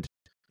 and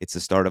it's the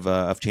start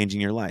of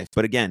changing your life.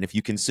 But again, if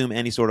you consume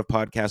any sort of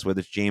podcast,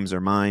 whether it's James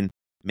or mine,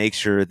 make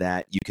sure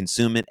that you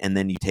consume it and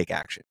then you take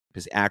action,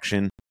 because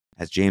action,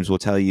 as James will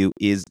tell you,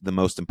 is the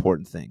most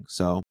important thing.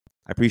 So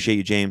I appreciate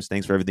you, James.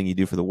 Thanks for everything you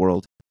do for the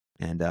world.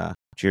 And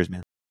cheers,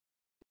 man.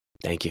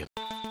 Thank you.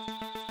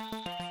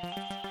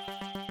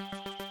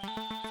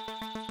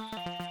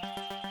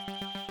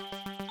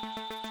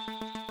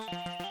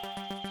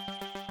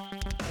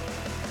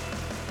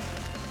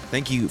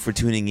 Thank you for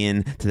tuning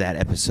in to that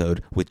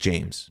episode with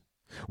James.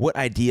 What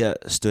idea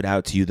stood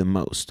out to you the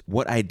most?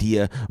 What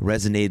idea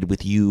resonated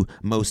with you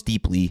most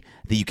deeply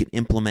that you can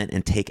implement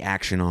and take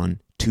action on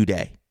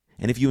today?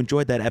 And if you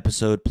enjoyed that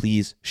episode,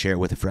 please share it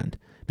with a friend,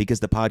 because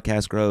the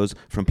podcast grows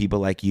from people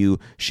like you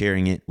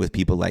sharing it with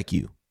people like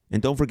you.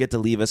 And don't forget to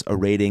leave us a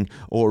rating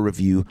or a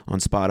review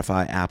on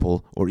Spotify,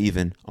 Apple, or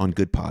even on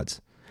Good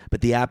Pods. But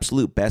the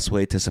absolute best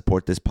way to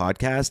support this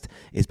podcast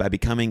is by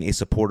becoming a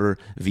supporter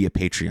via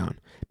Patreon.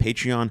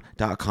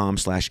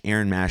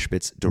 Patreon.com/Aaron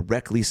Mashbitz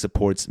directly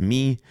supports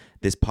me,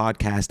 this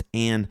podcast,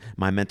 and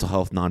my mental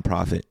health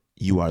nonprofit,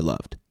 You Are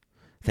Loved.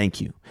 Thank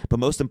you. But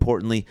most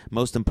importantly,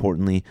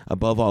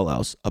 above all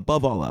else,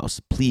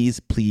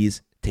 please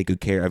take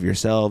good care of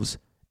yourselves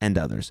and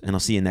others. And I'll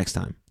see you next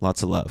time.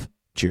 Lots of love.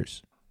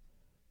 Cheers.